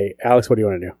 Okay, Alex, what do you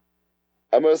want to do?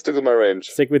 I'm going to stick with my range.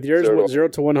 Stick with yours, 0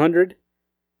 to 100.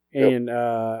 And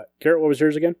Garrett, what was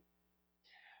yours again?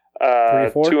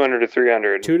 200 to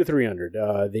 300. 2 to 300.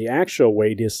 The actual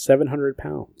weight is 700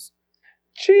 pounds.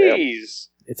 Jeez.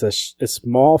 It's a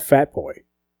small fat boy.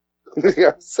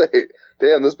 Yeah, say,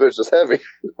 damn, this bitch is heavy.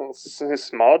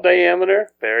 Small diameter,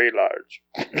 very large.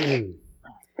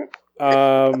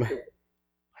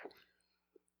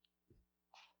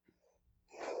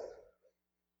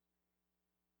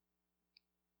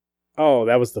 Oh,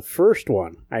 that was the first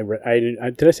one.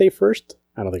 Did I say first?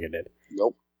 I don't think I did.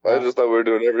 Nope. I just thought we were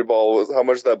doing every ball. How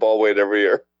much that ball weighed every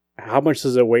year? How much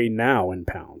does it weigh now in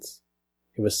pounds?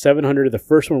 It was 700. The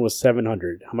first one was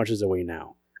 700. How much does it weigh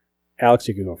now? Alex,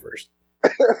 you can go first.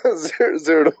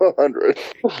 0 to 100.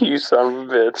 You son of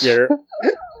a bitch. Yeah.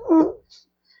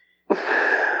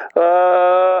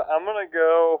 I'm going to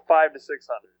go 5 to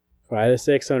 600. 5 to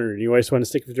 600. Do you guys want to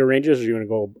stick with your ranges, or do you want to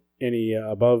go any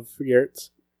above Garrett's?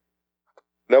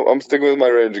 No, I'm sticking with my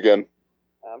range again.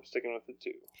 I'm sticking with it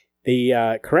too.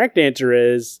 The correct answer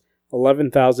is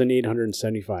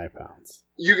 11,875 pounds.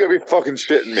 You gotta be fucking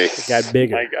shitting me. It got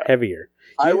bigger, heavier.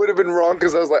 I would have been wrong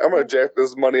because I was like, I'm gonna jack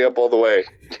this money up all the way.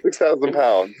 6,000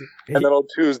 pounds. And then I'll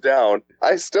choose down.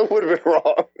 I still would have been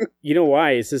wrong. You know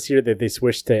why? It says here that they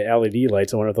switched to LED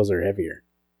lights. I wonder if those are heavier.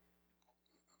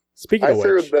 Speaking of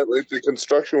figured which, that like, the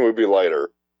construction would be lighter.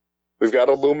 We've got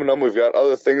aluminum. We've got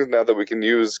other things now that we can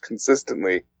use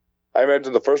consistently. I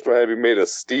imagine the first one had to be made of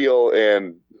steel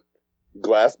and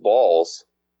glass balls.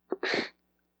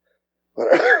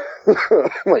 Oh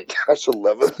my gosh,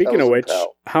 11,000 speaking of which, pounds.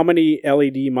 how many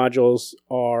LED modules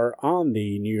are on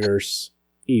the New Year's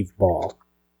Eve ball?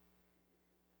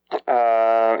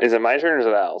 Is it my turn or is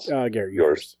it Al's? Garrett,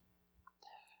 Yours.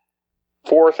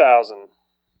 4,000.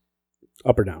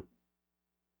 Up or down?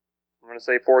 I'm going to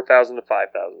say 4,000 to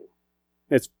 5,000.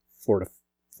 It's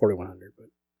 4,100. But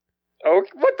Oh,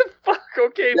 what the fuck?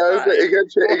 Okay, Yeah,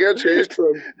 it got changed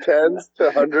from tens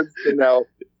to hundreds to now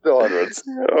still hundreds.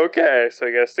 Okay, so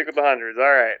you got to stick with the hundreds. All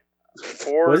right.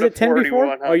 4 was to it 10 before?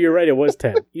 4,100. Oh, you're right. It was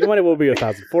 10. You know what? It will be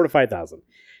 1,000. 4 to 5,000.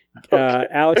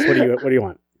 Alex, what do you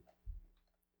want?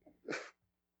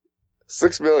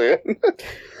 6 million.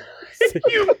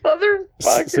 You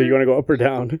motherfucker. So you want to go up or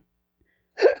down?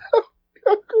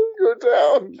 Go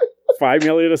down. 5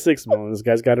 million to 6 million. This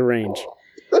guy's got a range.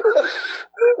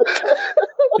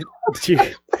 Do You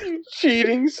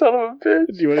cheating son of a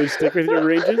bitch. you want to stick with your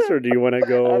ranges, or do you want to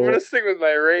go I'm going to stick with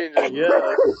my range, I guess.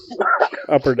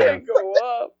 up or down? Can't go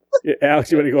up. Yeah,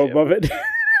 Alex, you want to go above it?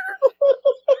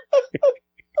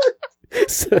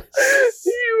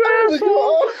 You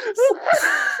asshole.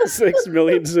 6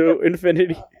 million to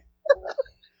infinity.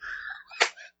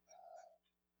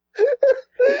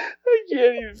 I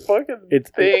can't even fucking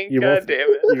think. God damn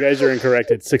it. You guys are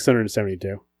incorrect. It's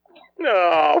 672.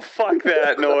 No, fuck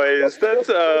that noise. That's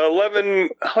a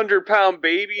 1,100-pound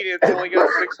baby and it's only got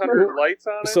 600 lights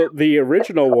on it. So the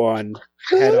original one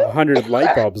had 100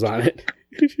 light bulbs on it.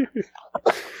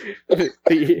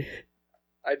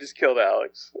 I just killed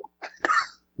Alex.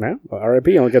 No, RIP.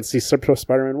 I only got to see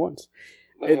Spider-Man once.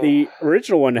 The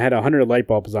original one had 100 light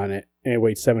bulbs on it and it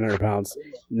weighed 700 pounds.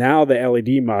 Now the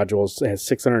LED modules has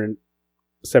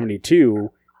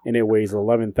 672 and it weighs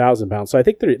 11,000 pounds. So I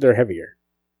think they're heavier.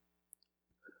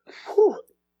 Whew.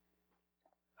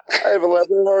 I haven't laughed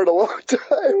that hard in a long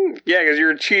time. Yeah, because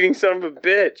you're a cheating son of a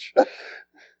bitch.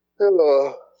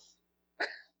 Oh.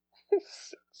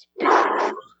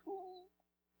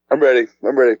 I'm ready.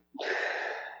 I'm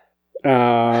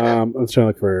trying to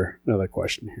look for another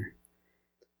question here.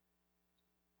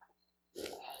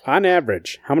 On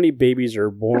average, how many babies are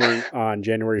born on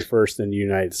January 1st in the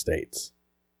United States?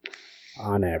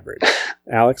 On average.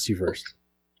 Alex, you first.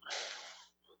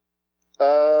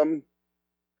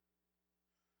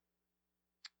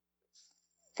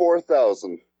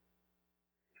 4,000.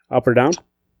 Up or down?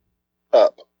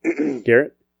 Up.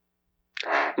 Garrett?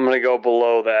 I'm going to go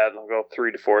below that. I'll go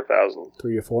 3,000 to 4,000.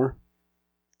 3 or 4?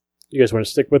 You guys want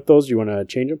to stick with those? You want to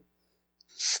change them?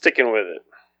 Sticking with it.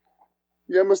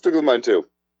 Yeah, I'm going to stick with mine too.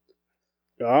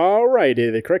 All right.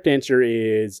 The correct answer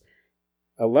is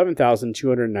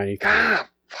 11,293. God,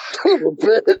 Son of a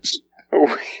bitch.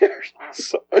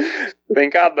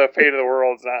 Thank God the fate of the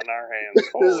world's not in our hands.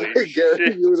 Holy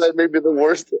shit. You and I may be the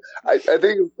worst. I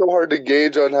think it's so hard to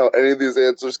gauge on how any of these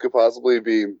answers could possibly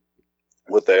be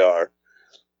what they are.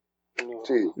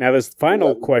 Gee. Now, this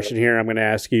final question here I'm going to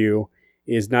ask you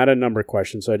is not a number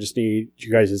question, so I just need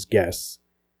you guys' guess.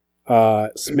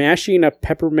 Smashing a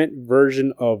peppermint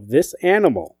version of this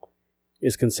animal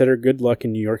is considered good luck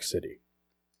in New York City.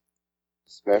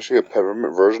 Smashing a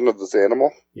peppermint version of this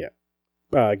animal?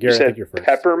 Garrett, You I said think you're first.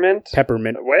 peppermint?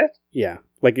 Peppermint. What? Yeah,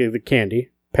 like the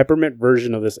candy. Peppermint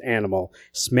version of this animal.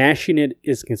 Smashing it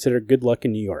is considered good luck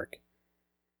in New York.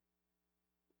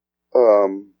 A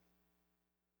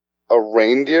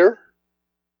reindeer?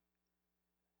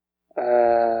 I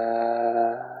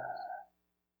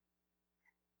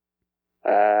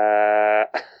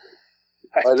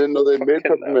didn't know they made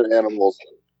peppermint animals.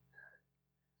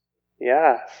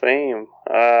 Yeah, same.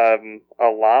 A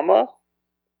llama?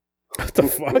 What the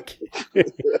fuck?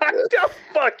 I don't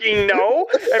fucking know.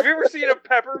 Have you ever seen a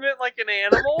peppermint like an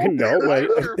animal? No, but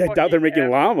I doubt they're making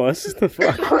llamas. The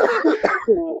fuck?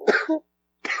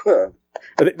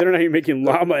 They're not even making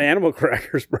llama animal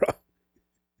crackers, bro.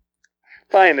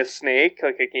 Find a snake,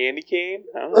 like a candy cane?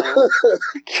 I don't know.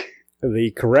 The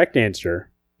correct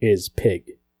answer is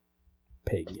pig.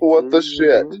 Pig. What the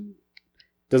shit?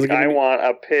 Doesn't give I any, want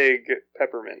a pig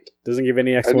peppermint. doesn't give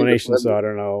any explanation, so I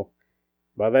don't know.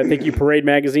 But I thank you, Parade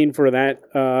Magazine, for that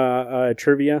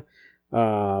trivia.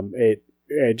 I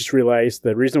just realized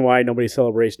the reason why nobody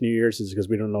celebrates New Year's is because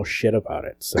we don't know shit about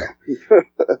it. So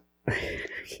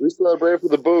We celebrate for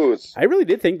the booze. I really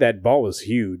did think that ball was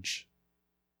huge.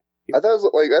 I thought it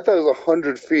was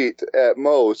 100 feet at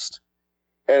most,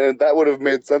 and that would have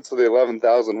made sense for the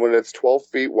 11,000 when it's 12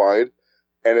 feet wide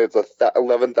and it's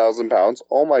 11,000 pounds.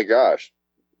 Oh my gosh!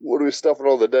 What are we stuffing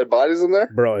all the dead bodies in there?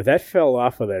 Bro, if that fell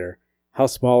off of there, how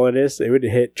small it is, it would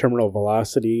hit terminal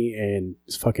velocity and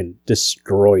fucking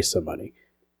destroy somebody.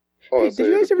 Oh, Hey, did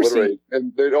you guys ever see?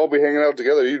 And they'd all be hanging out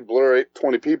together. You'd obliterate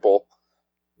 20 people.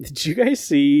 Did you guys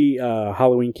see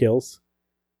Halloween Kills?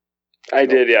 I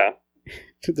did, yeah.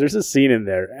 There's a scene in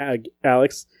there,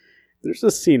 Alex. There's a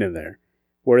scene in there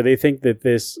where they think that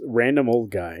this random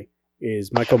old guy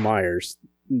is Michael Myers,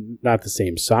 not the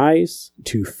same size,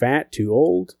 too fat, too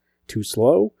old, too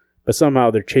slow, but somehow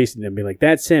they're chasing him, being like,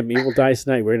 "That's him. Evil dies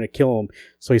tonight. We're gonna kill him."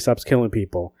 So he stops killing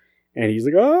people, and he's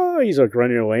like, "Oh!" He's like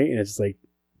running away, and it's like,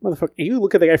 motherfucker. You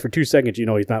look at the guy for 2 seconds, you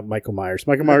know he's not Michael Myers.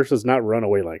 Michael Myers does not run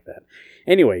away like that.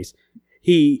 Anyways,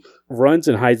 he runs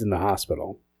and hides in the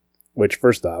hospital, which,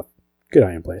 first off, good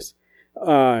eye in place.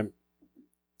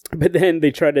 But then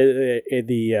they try to,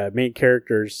 the main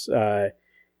characters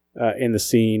in the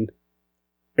scene,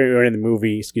 or in the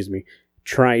movie, excuse me,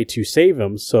 try to save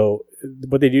him. So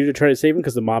what they do to try to save him,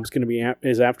 because the mob's going to be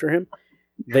is after him,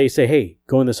 they say, "Hey,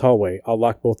 go in this hallway. I'll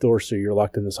lock both doors so you're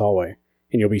locked in this hallway,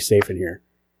 and you'll be safe in here."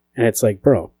 And it's like,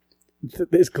 bro,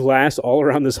 there's glass all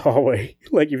around this hallway.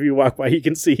 Like, if you walk by, you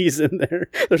can see he's in there.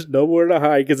 There's nowhere to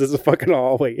hide because it's a fucking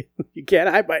hallway. You can't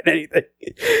hide behind anything.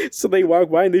 So they walk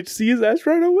by and they see his ass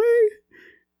right away.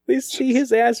 They see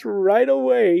his ass right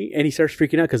away. And he starts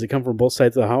freaking out because they come from both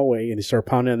sides of the hallway. And they start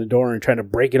pounding on the door and trying to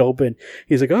break it open.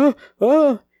 He's like, oh.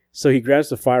 So he grabs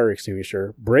the fire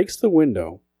extinguisher, breaks the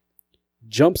window,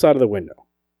 jumps out of the window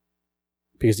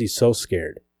because he's so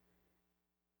scared.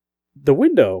 The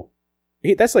window,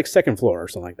 that's like second floor or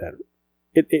something like that.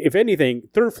 If anything,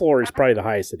 third floor is probably the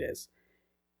highest it is.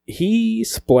 He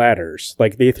splatters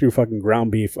like they threw fucking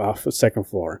ground beef off the second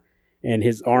floor, and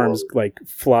his arms like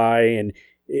fly, and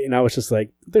I was just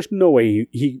like, "There's no way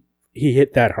he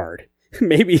hit that hard."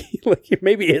 maybe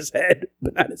his head,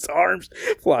 but not his arms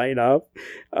flying off.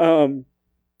 And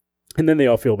then they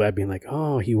all feel bad, being like,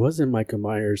 "Oh, he wasn't Michael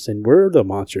Myers, and we're the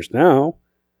monsters now."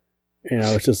 And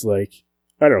I was just like,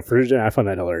 I don't know. I found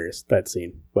that hilarious, that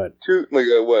scene. But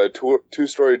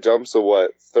two-story jumps of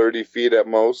 30 feet at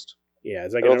most? Yeah, I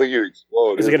don't think you'd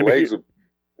explode. His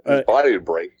body would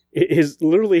break.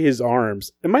 Literally his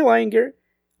arms. Am I lying, Garrett?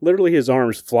 Literally his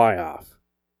arms fly off.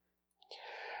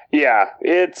 Yeah,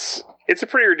 it's a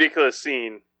pretty ridiculous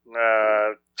scene.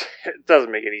 It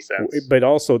doesn't make any sense. But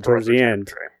also towards the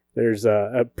end, there's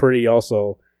a pretty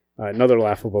also another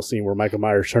laughable scene where Michael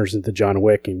Myers turns into John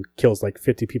Wick and kills like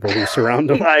 50 people who surround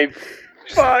him.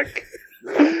 Fuck.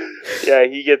 Yeah,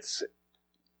 he gets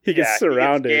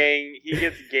surrounded. He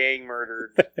gets gang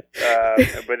murdered.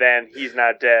 But then he's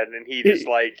not dead, and he just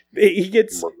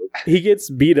he gets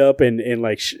beat up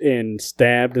and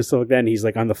stabbed and stuff like that, and he's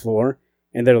like on the floor,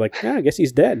 and they're like, "Yeah, I guess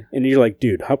he's dead." And you're like,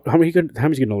 "Dude, how is he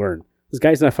gonna learn? This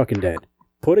guy's not fucking dead.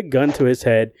 Put a gun to his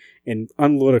head and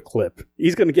unload a clip.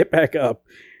 He's gonna get back up."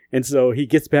 And so he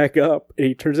gets back up and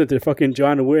he turns into fucking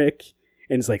John Wick,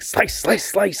 and it's like slice, slice,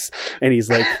 slice, and he's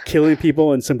like killing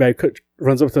people. And some guy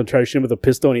runs up to him and tries to shoot him with a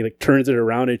pistol, and he like turns it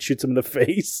around and shoots him in the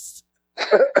face.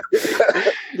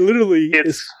 Literally,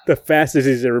 it's the fastest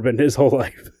he's ever been in his whole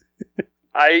life.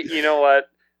 You know what?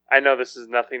 I know this has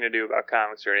nothing to do about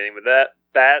comics or anything, but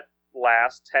that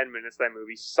last 10 minutes of that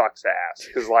movie sucks ass.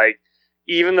 Because like,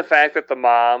 even the fact that the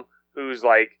mom who's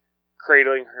like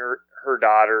cradling her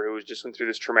daughter, who was just went through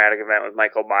this traumatic event with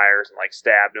Michael Myers and like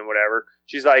stabbed and whatever.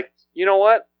 She's like, you know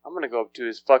what? I'm gonna go up to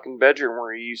his fucking bedroom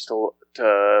where he used to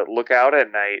look out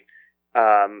at night.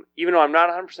 Even though I'm not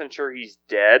 100% sure he's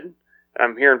dead,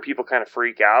 I'm hearing people kind of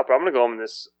freak out. But I'm gonna go in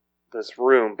this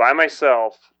room by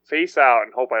myself, face out,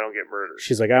 and hope I don't get murdered.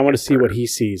 She's like, I want to see what he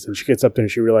sees, and she gets up there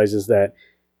and she realizes that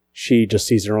she just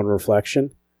sees her own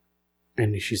reflection,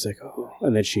 and she's like, oh,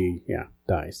 and then she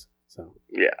dies. So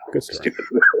yeah, good story.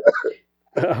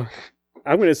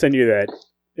 I'm going to send you that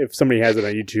if somebody has it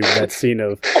on YouTube. That scene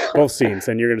of both scenes,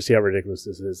 and you're going to see how ridiculous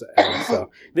this is. So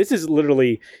this is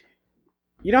literally,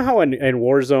 you know how in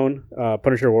Warzone,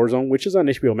 Punisher Warzone, which is on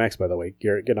HBO Max, by the way.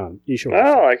 Garrett, get on. You should watch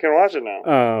it. I can watch it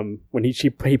now. When he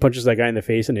punches that guy in the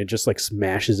face and it just like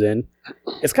smashes in.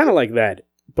 It's kind of like that,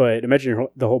 but imagine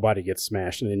the whole body gets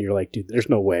smashed, and then you're like, dude, there's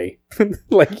no way.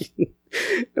 Like,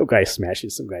 no guy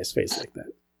smashes some guy's face like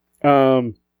that.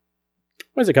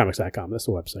 WednesdayComics.com. That's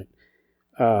the website.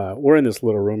 We're in this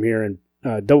little room here, and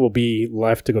Double B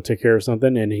left to go take care of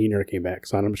something, and he never came back.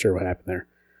 So I'm not sure what happened there.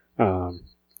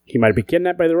 He might be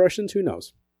kidnapped by the Russians. Who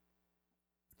knows?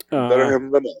 Better him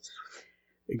than us.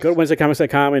 Go to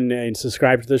WednesdayComics.com and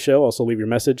subscribe to the show. Also leave your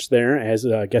message there, as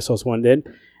Guest Host 1 did.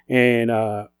 And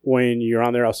when you're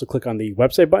on there, also click on the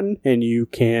website button, and you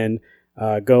can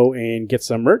go and get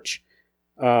some merch.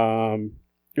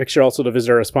 Make sure also to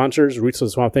visit our sponsors,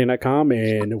 rootsoftheswampthing.com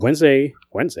and Wednesday,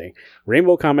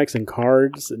 Rainbow Comics and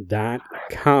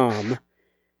Cards.com.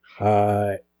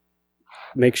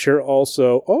 Make sure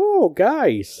also,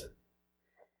 guys.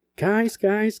 Hold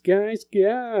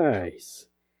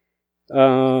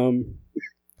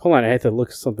on, I have to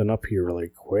look something up here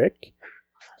really quick.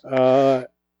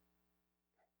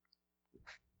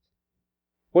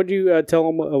 Would you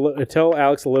tell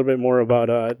Alex a little bit more about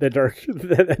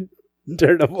the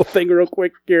Daredevil thing real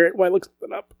quick, Garrett? Why look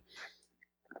something up?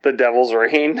 The Devil's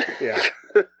Reign. Yeah.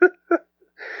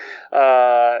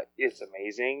 It's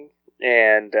amazing.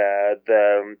 And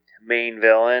the main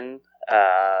villain,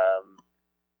 I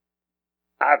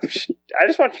just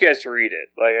want you guys to read it.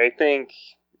 Like, I think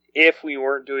if we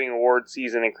weren't doing award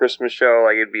season and Christmas show,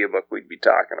 like, it'd be a book we'd be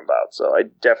talking about. So I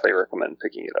definitely recommend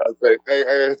picking it up. Okay,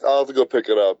 I'll have to go pick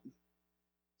it up.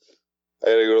 I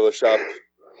gotta go to the shop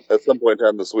at some point in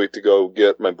time this week to go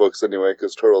get my books anyway,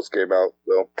 because Turtles came out.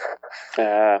 So,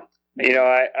 I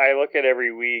look at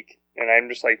every week, and I'm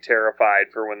just like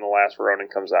terrified for when The Last Ronin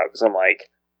comes out, because I'm like,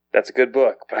 that's a good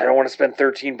book, but I don't want to spend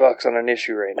 $13 on an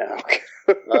issue right now.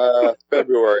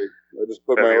 February. I just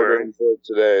put my order in for it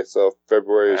today, so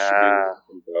February should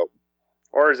be out.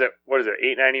 Or is it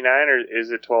 $8.99 or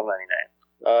is it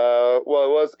 $12.99? Well, it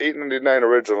was $8.99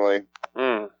 originally.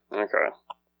 Okay.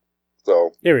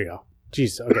 So there we go.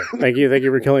 Jeez. Okay. Thank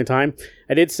you for killing time.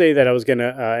 I did say that I was going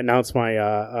to announce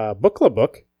my book club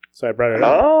book, so I brought it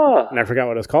up, and I forgot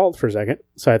what it's called for a second,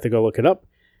 so I had to go look it up.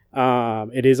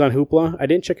 It is on Hoopla. I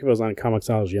didn't check if it was on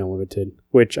Comixology Unlimited,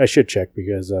 which I should check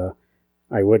because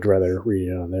I would rather read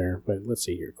it on there. But let's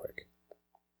see here quick.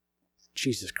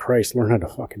 Jesus Christ, learn how to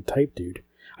fucking type, dude.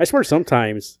 I swear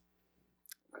sometimes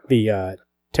the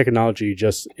technology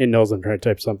just knows I'm trying to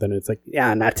type something. And it's like,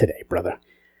 yeah, not today, brother.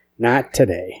 Not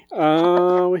today.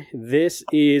 This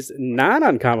is not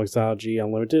on Comixology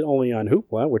Unlimited, only on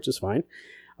Hoopla, which is fine.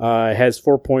 It has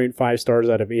 4.5 stars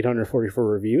out of 844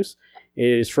 reviews. It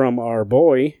is from our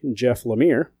boy, Jeff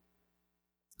Lemire,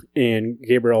 and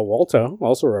Gabriel Walta,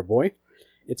 also our boy.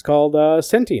 It's called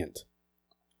Sentient.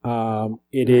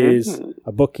 It is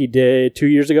a book he did 2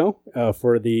 years ago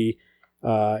for the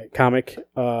comic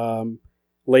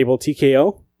label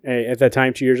TKO. At that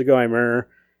time, 2 years ago, I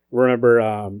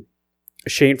remember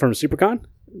Shane from Supercon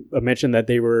mentioned that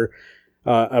they were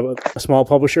a small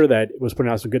publisher that was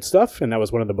putting out some good stuff, and that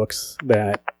was one of the books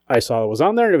that I saw that was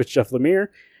on there, and it was Jeff Lemire.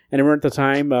 And I remember at the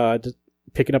time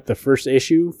picking up the first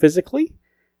issue physically,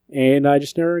 and I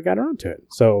just never got around to it.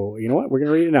 So, you know what? We're going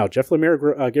to read it now. Jeff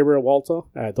Lemire, Gabriel Walta.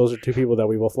 Those are two people that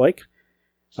we both like,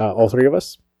 all three of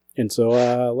us. And so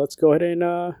let's go ahead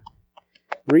and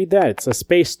read that. It's a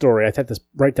space story. I had this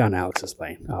right down Alex's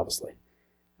lane, obviously.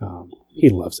 He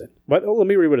loves it. But let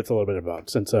me read what it's a little bit about,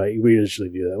 since we usually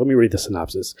do that. Let me read the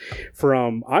synopsis.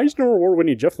 From Eisner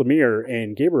Award-winning Jeff Lemire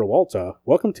and Gabriel Walta,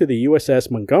 welcome to the USS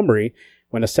Montgomery.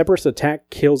 When a separatist attack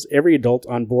kills every adult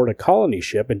on board a colony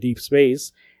ship in deep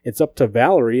space, it's up to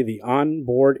Valerie, the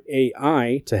onboard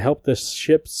AI, to help the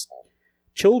ship's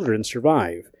children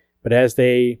survive. But as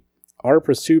they are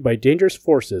pursued by dangerous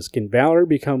forces, can Valerie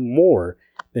become more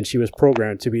than she was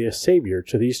programmed to be a savior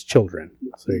to these children?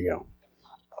 So there you go.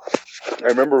 I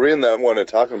remember reading that one and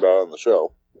talking about it on the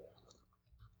show.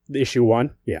 Issue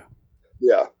 1? Yeah.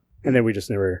 Yeah. And then we just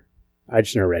never... I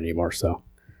just never read anymore, so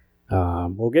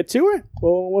we'll get to it.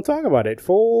 We'll talk about it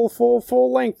full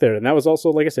length there, and that was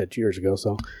also, like I said, 2 years ago.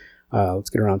 So let's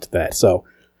get around to that. So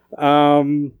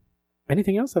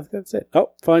anything else? I think that's it.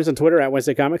 Oh, follow us on Twitter at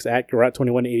Wednesday Comics, at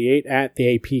Garrett2188, at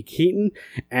the AP Keaton,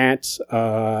 at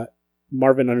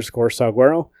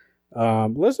Marvin_Salguero.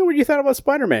 Let us know what you thought about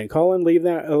Spider-Man. Call in, leave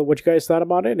that what you guys thought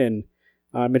about it, and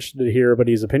I'm interested to hear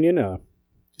everybody's opinion. It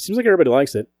seems like everybody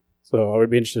likes it, so I would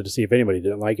be interested to see if anybody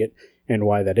didn't like it and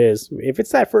why that is. If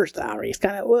it's that first hour, it's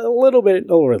kind of a little bit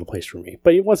all over the place for me.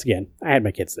 But once again, I had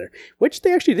my kids there, which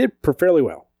they actually did fairly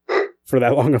well for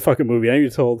that long a fucking movie. I even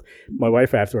told my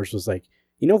wife afterwards, was like,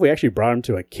 if we actually brought them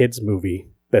to a kids movie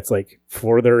that's like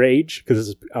for their age, because this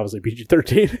is obviously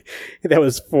PG-13, that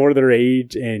was for their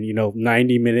age, and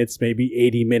 90 minutes, maybe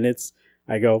 80 minutes,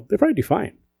 I go, they'd probably do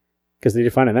fine, because they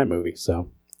did fine in that movie.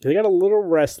 So they got a little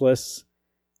restless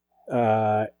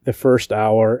the first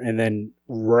hour, and then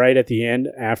right at the end,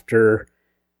 after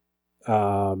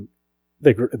the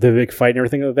big fight and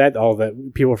everything like that, all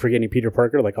that people forgetting Peter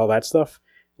Parker, like all that stuff,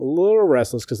 a little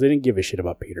restless because they didn't give a shit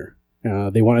about Peter.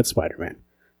 They wanted Spider-Man.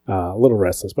 A little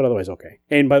restless, but otherwise okay.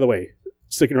 And by the way,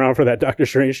 sticking around for that Doctor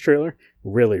Strange trailer,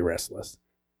 really restless.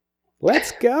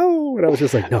 Let's go! And I was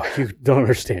just like, no, you don't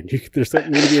understand. There's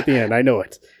something going to be at the end. I know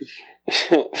it.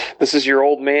 This is your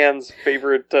old man's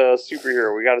favorite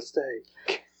superhero. We got to stay.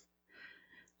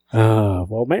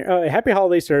 Happy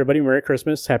holidays to everybody. Merry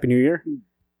Christmas. Happy New Year.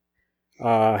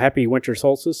 Happy winter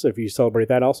solstice if you celebrate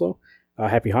that also.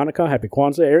 Happy Hanukkah. Happy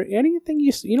Kwanzaa. Anything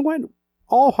you know what?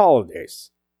 All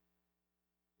holidays.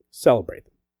 Celebrate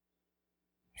them.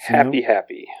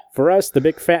 Happy. For us, the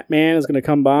big fat man is going to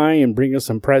come by and bring us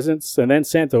some presents, and then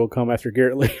Santa will come after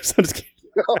Garrett leaves. I'm just kidding.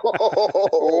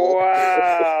 Wow,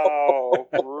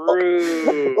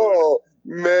 rude. Oh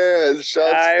man,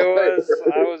 I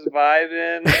was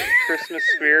vibing Christmas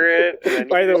spirit, and then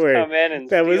by you the just way, come in and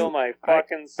steal my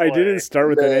fucking sleigh. I didn't start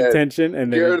with that intention,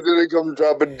 and then Garrett didn't come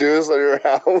dropping deuce on your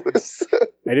house.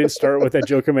 I didn't start with that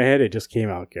joke in my head. It just came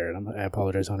out, Garrett. I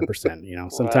apologize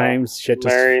 100%. Sometimes shit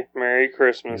just... Merry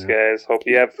Christmas, guys. Hope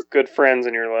you have good friends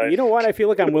in your life. You know what? I feel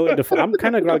like I'm willing to... I'm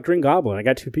kind of like Green Goblin. I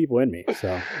got 2 people in me,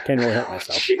 so I can't really help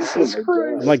myself. Jesus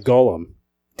Christ. I'm like Gollum.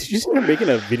 Did you see them making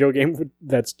a video game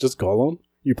that's just Gollum?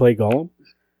 You play Gollum?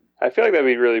 I feel like that'd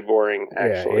be really boring,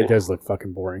 actually. Yeah, it does look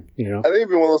fucking boring, I think it'd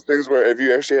be one of those things where if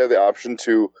you actually had the option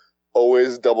to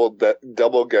always double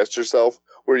guess yourself,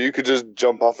 where you could just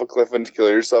jump off a cliff and kill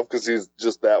yourself because he's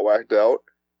just that whacked out,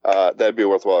 that'd be a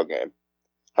worthwhile game.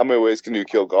 How many ways can you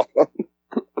kill Gollum?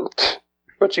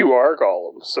 But you are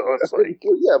Gollum, so it's like...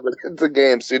 Yeah, but it's a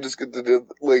game, so you just get to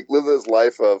live this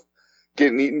life of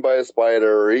getting eaten by a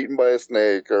spider or eaten by a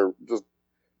snake, or just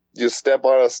you step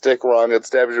on a stick wrong, it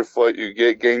stabs your foot, you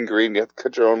get gangrene, you have to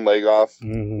cut your own leg off.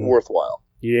 Mm-hmm. Worthwhile.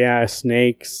 Yeah,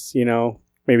 snakes,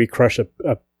 maybe crush a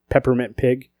peppermint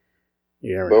pig.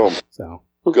 Yeah, boom. So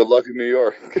good luck in New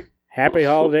York. Happy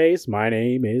holidays. My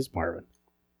name is Marvin.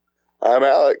 I'm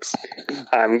Alex.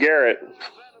 I'm Garrett.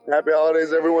 Happy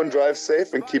holidays, everyone. Drive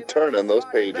safe and keep turning those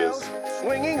pages.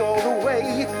 Swinging all the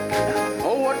way.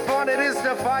 Oh, what fun it is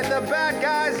to fight the bad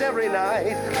guys every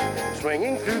night.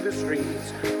 Swinging through the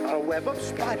streets on a web of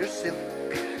spider silk.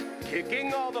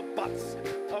 Kicking all the butts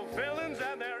of villains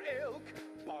and their ilk.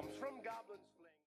 Bombs from God.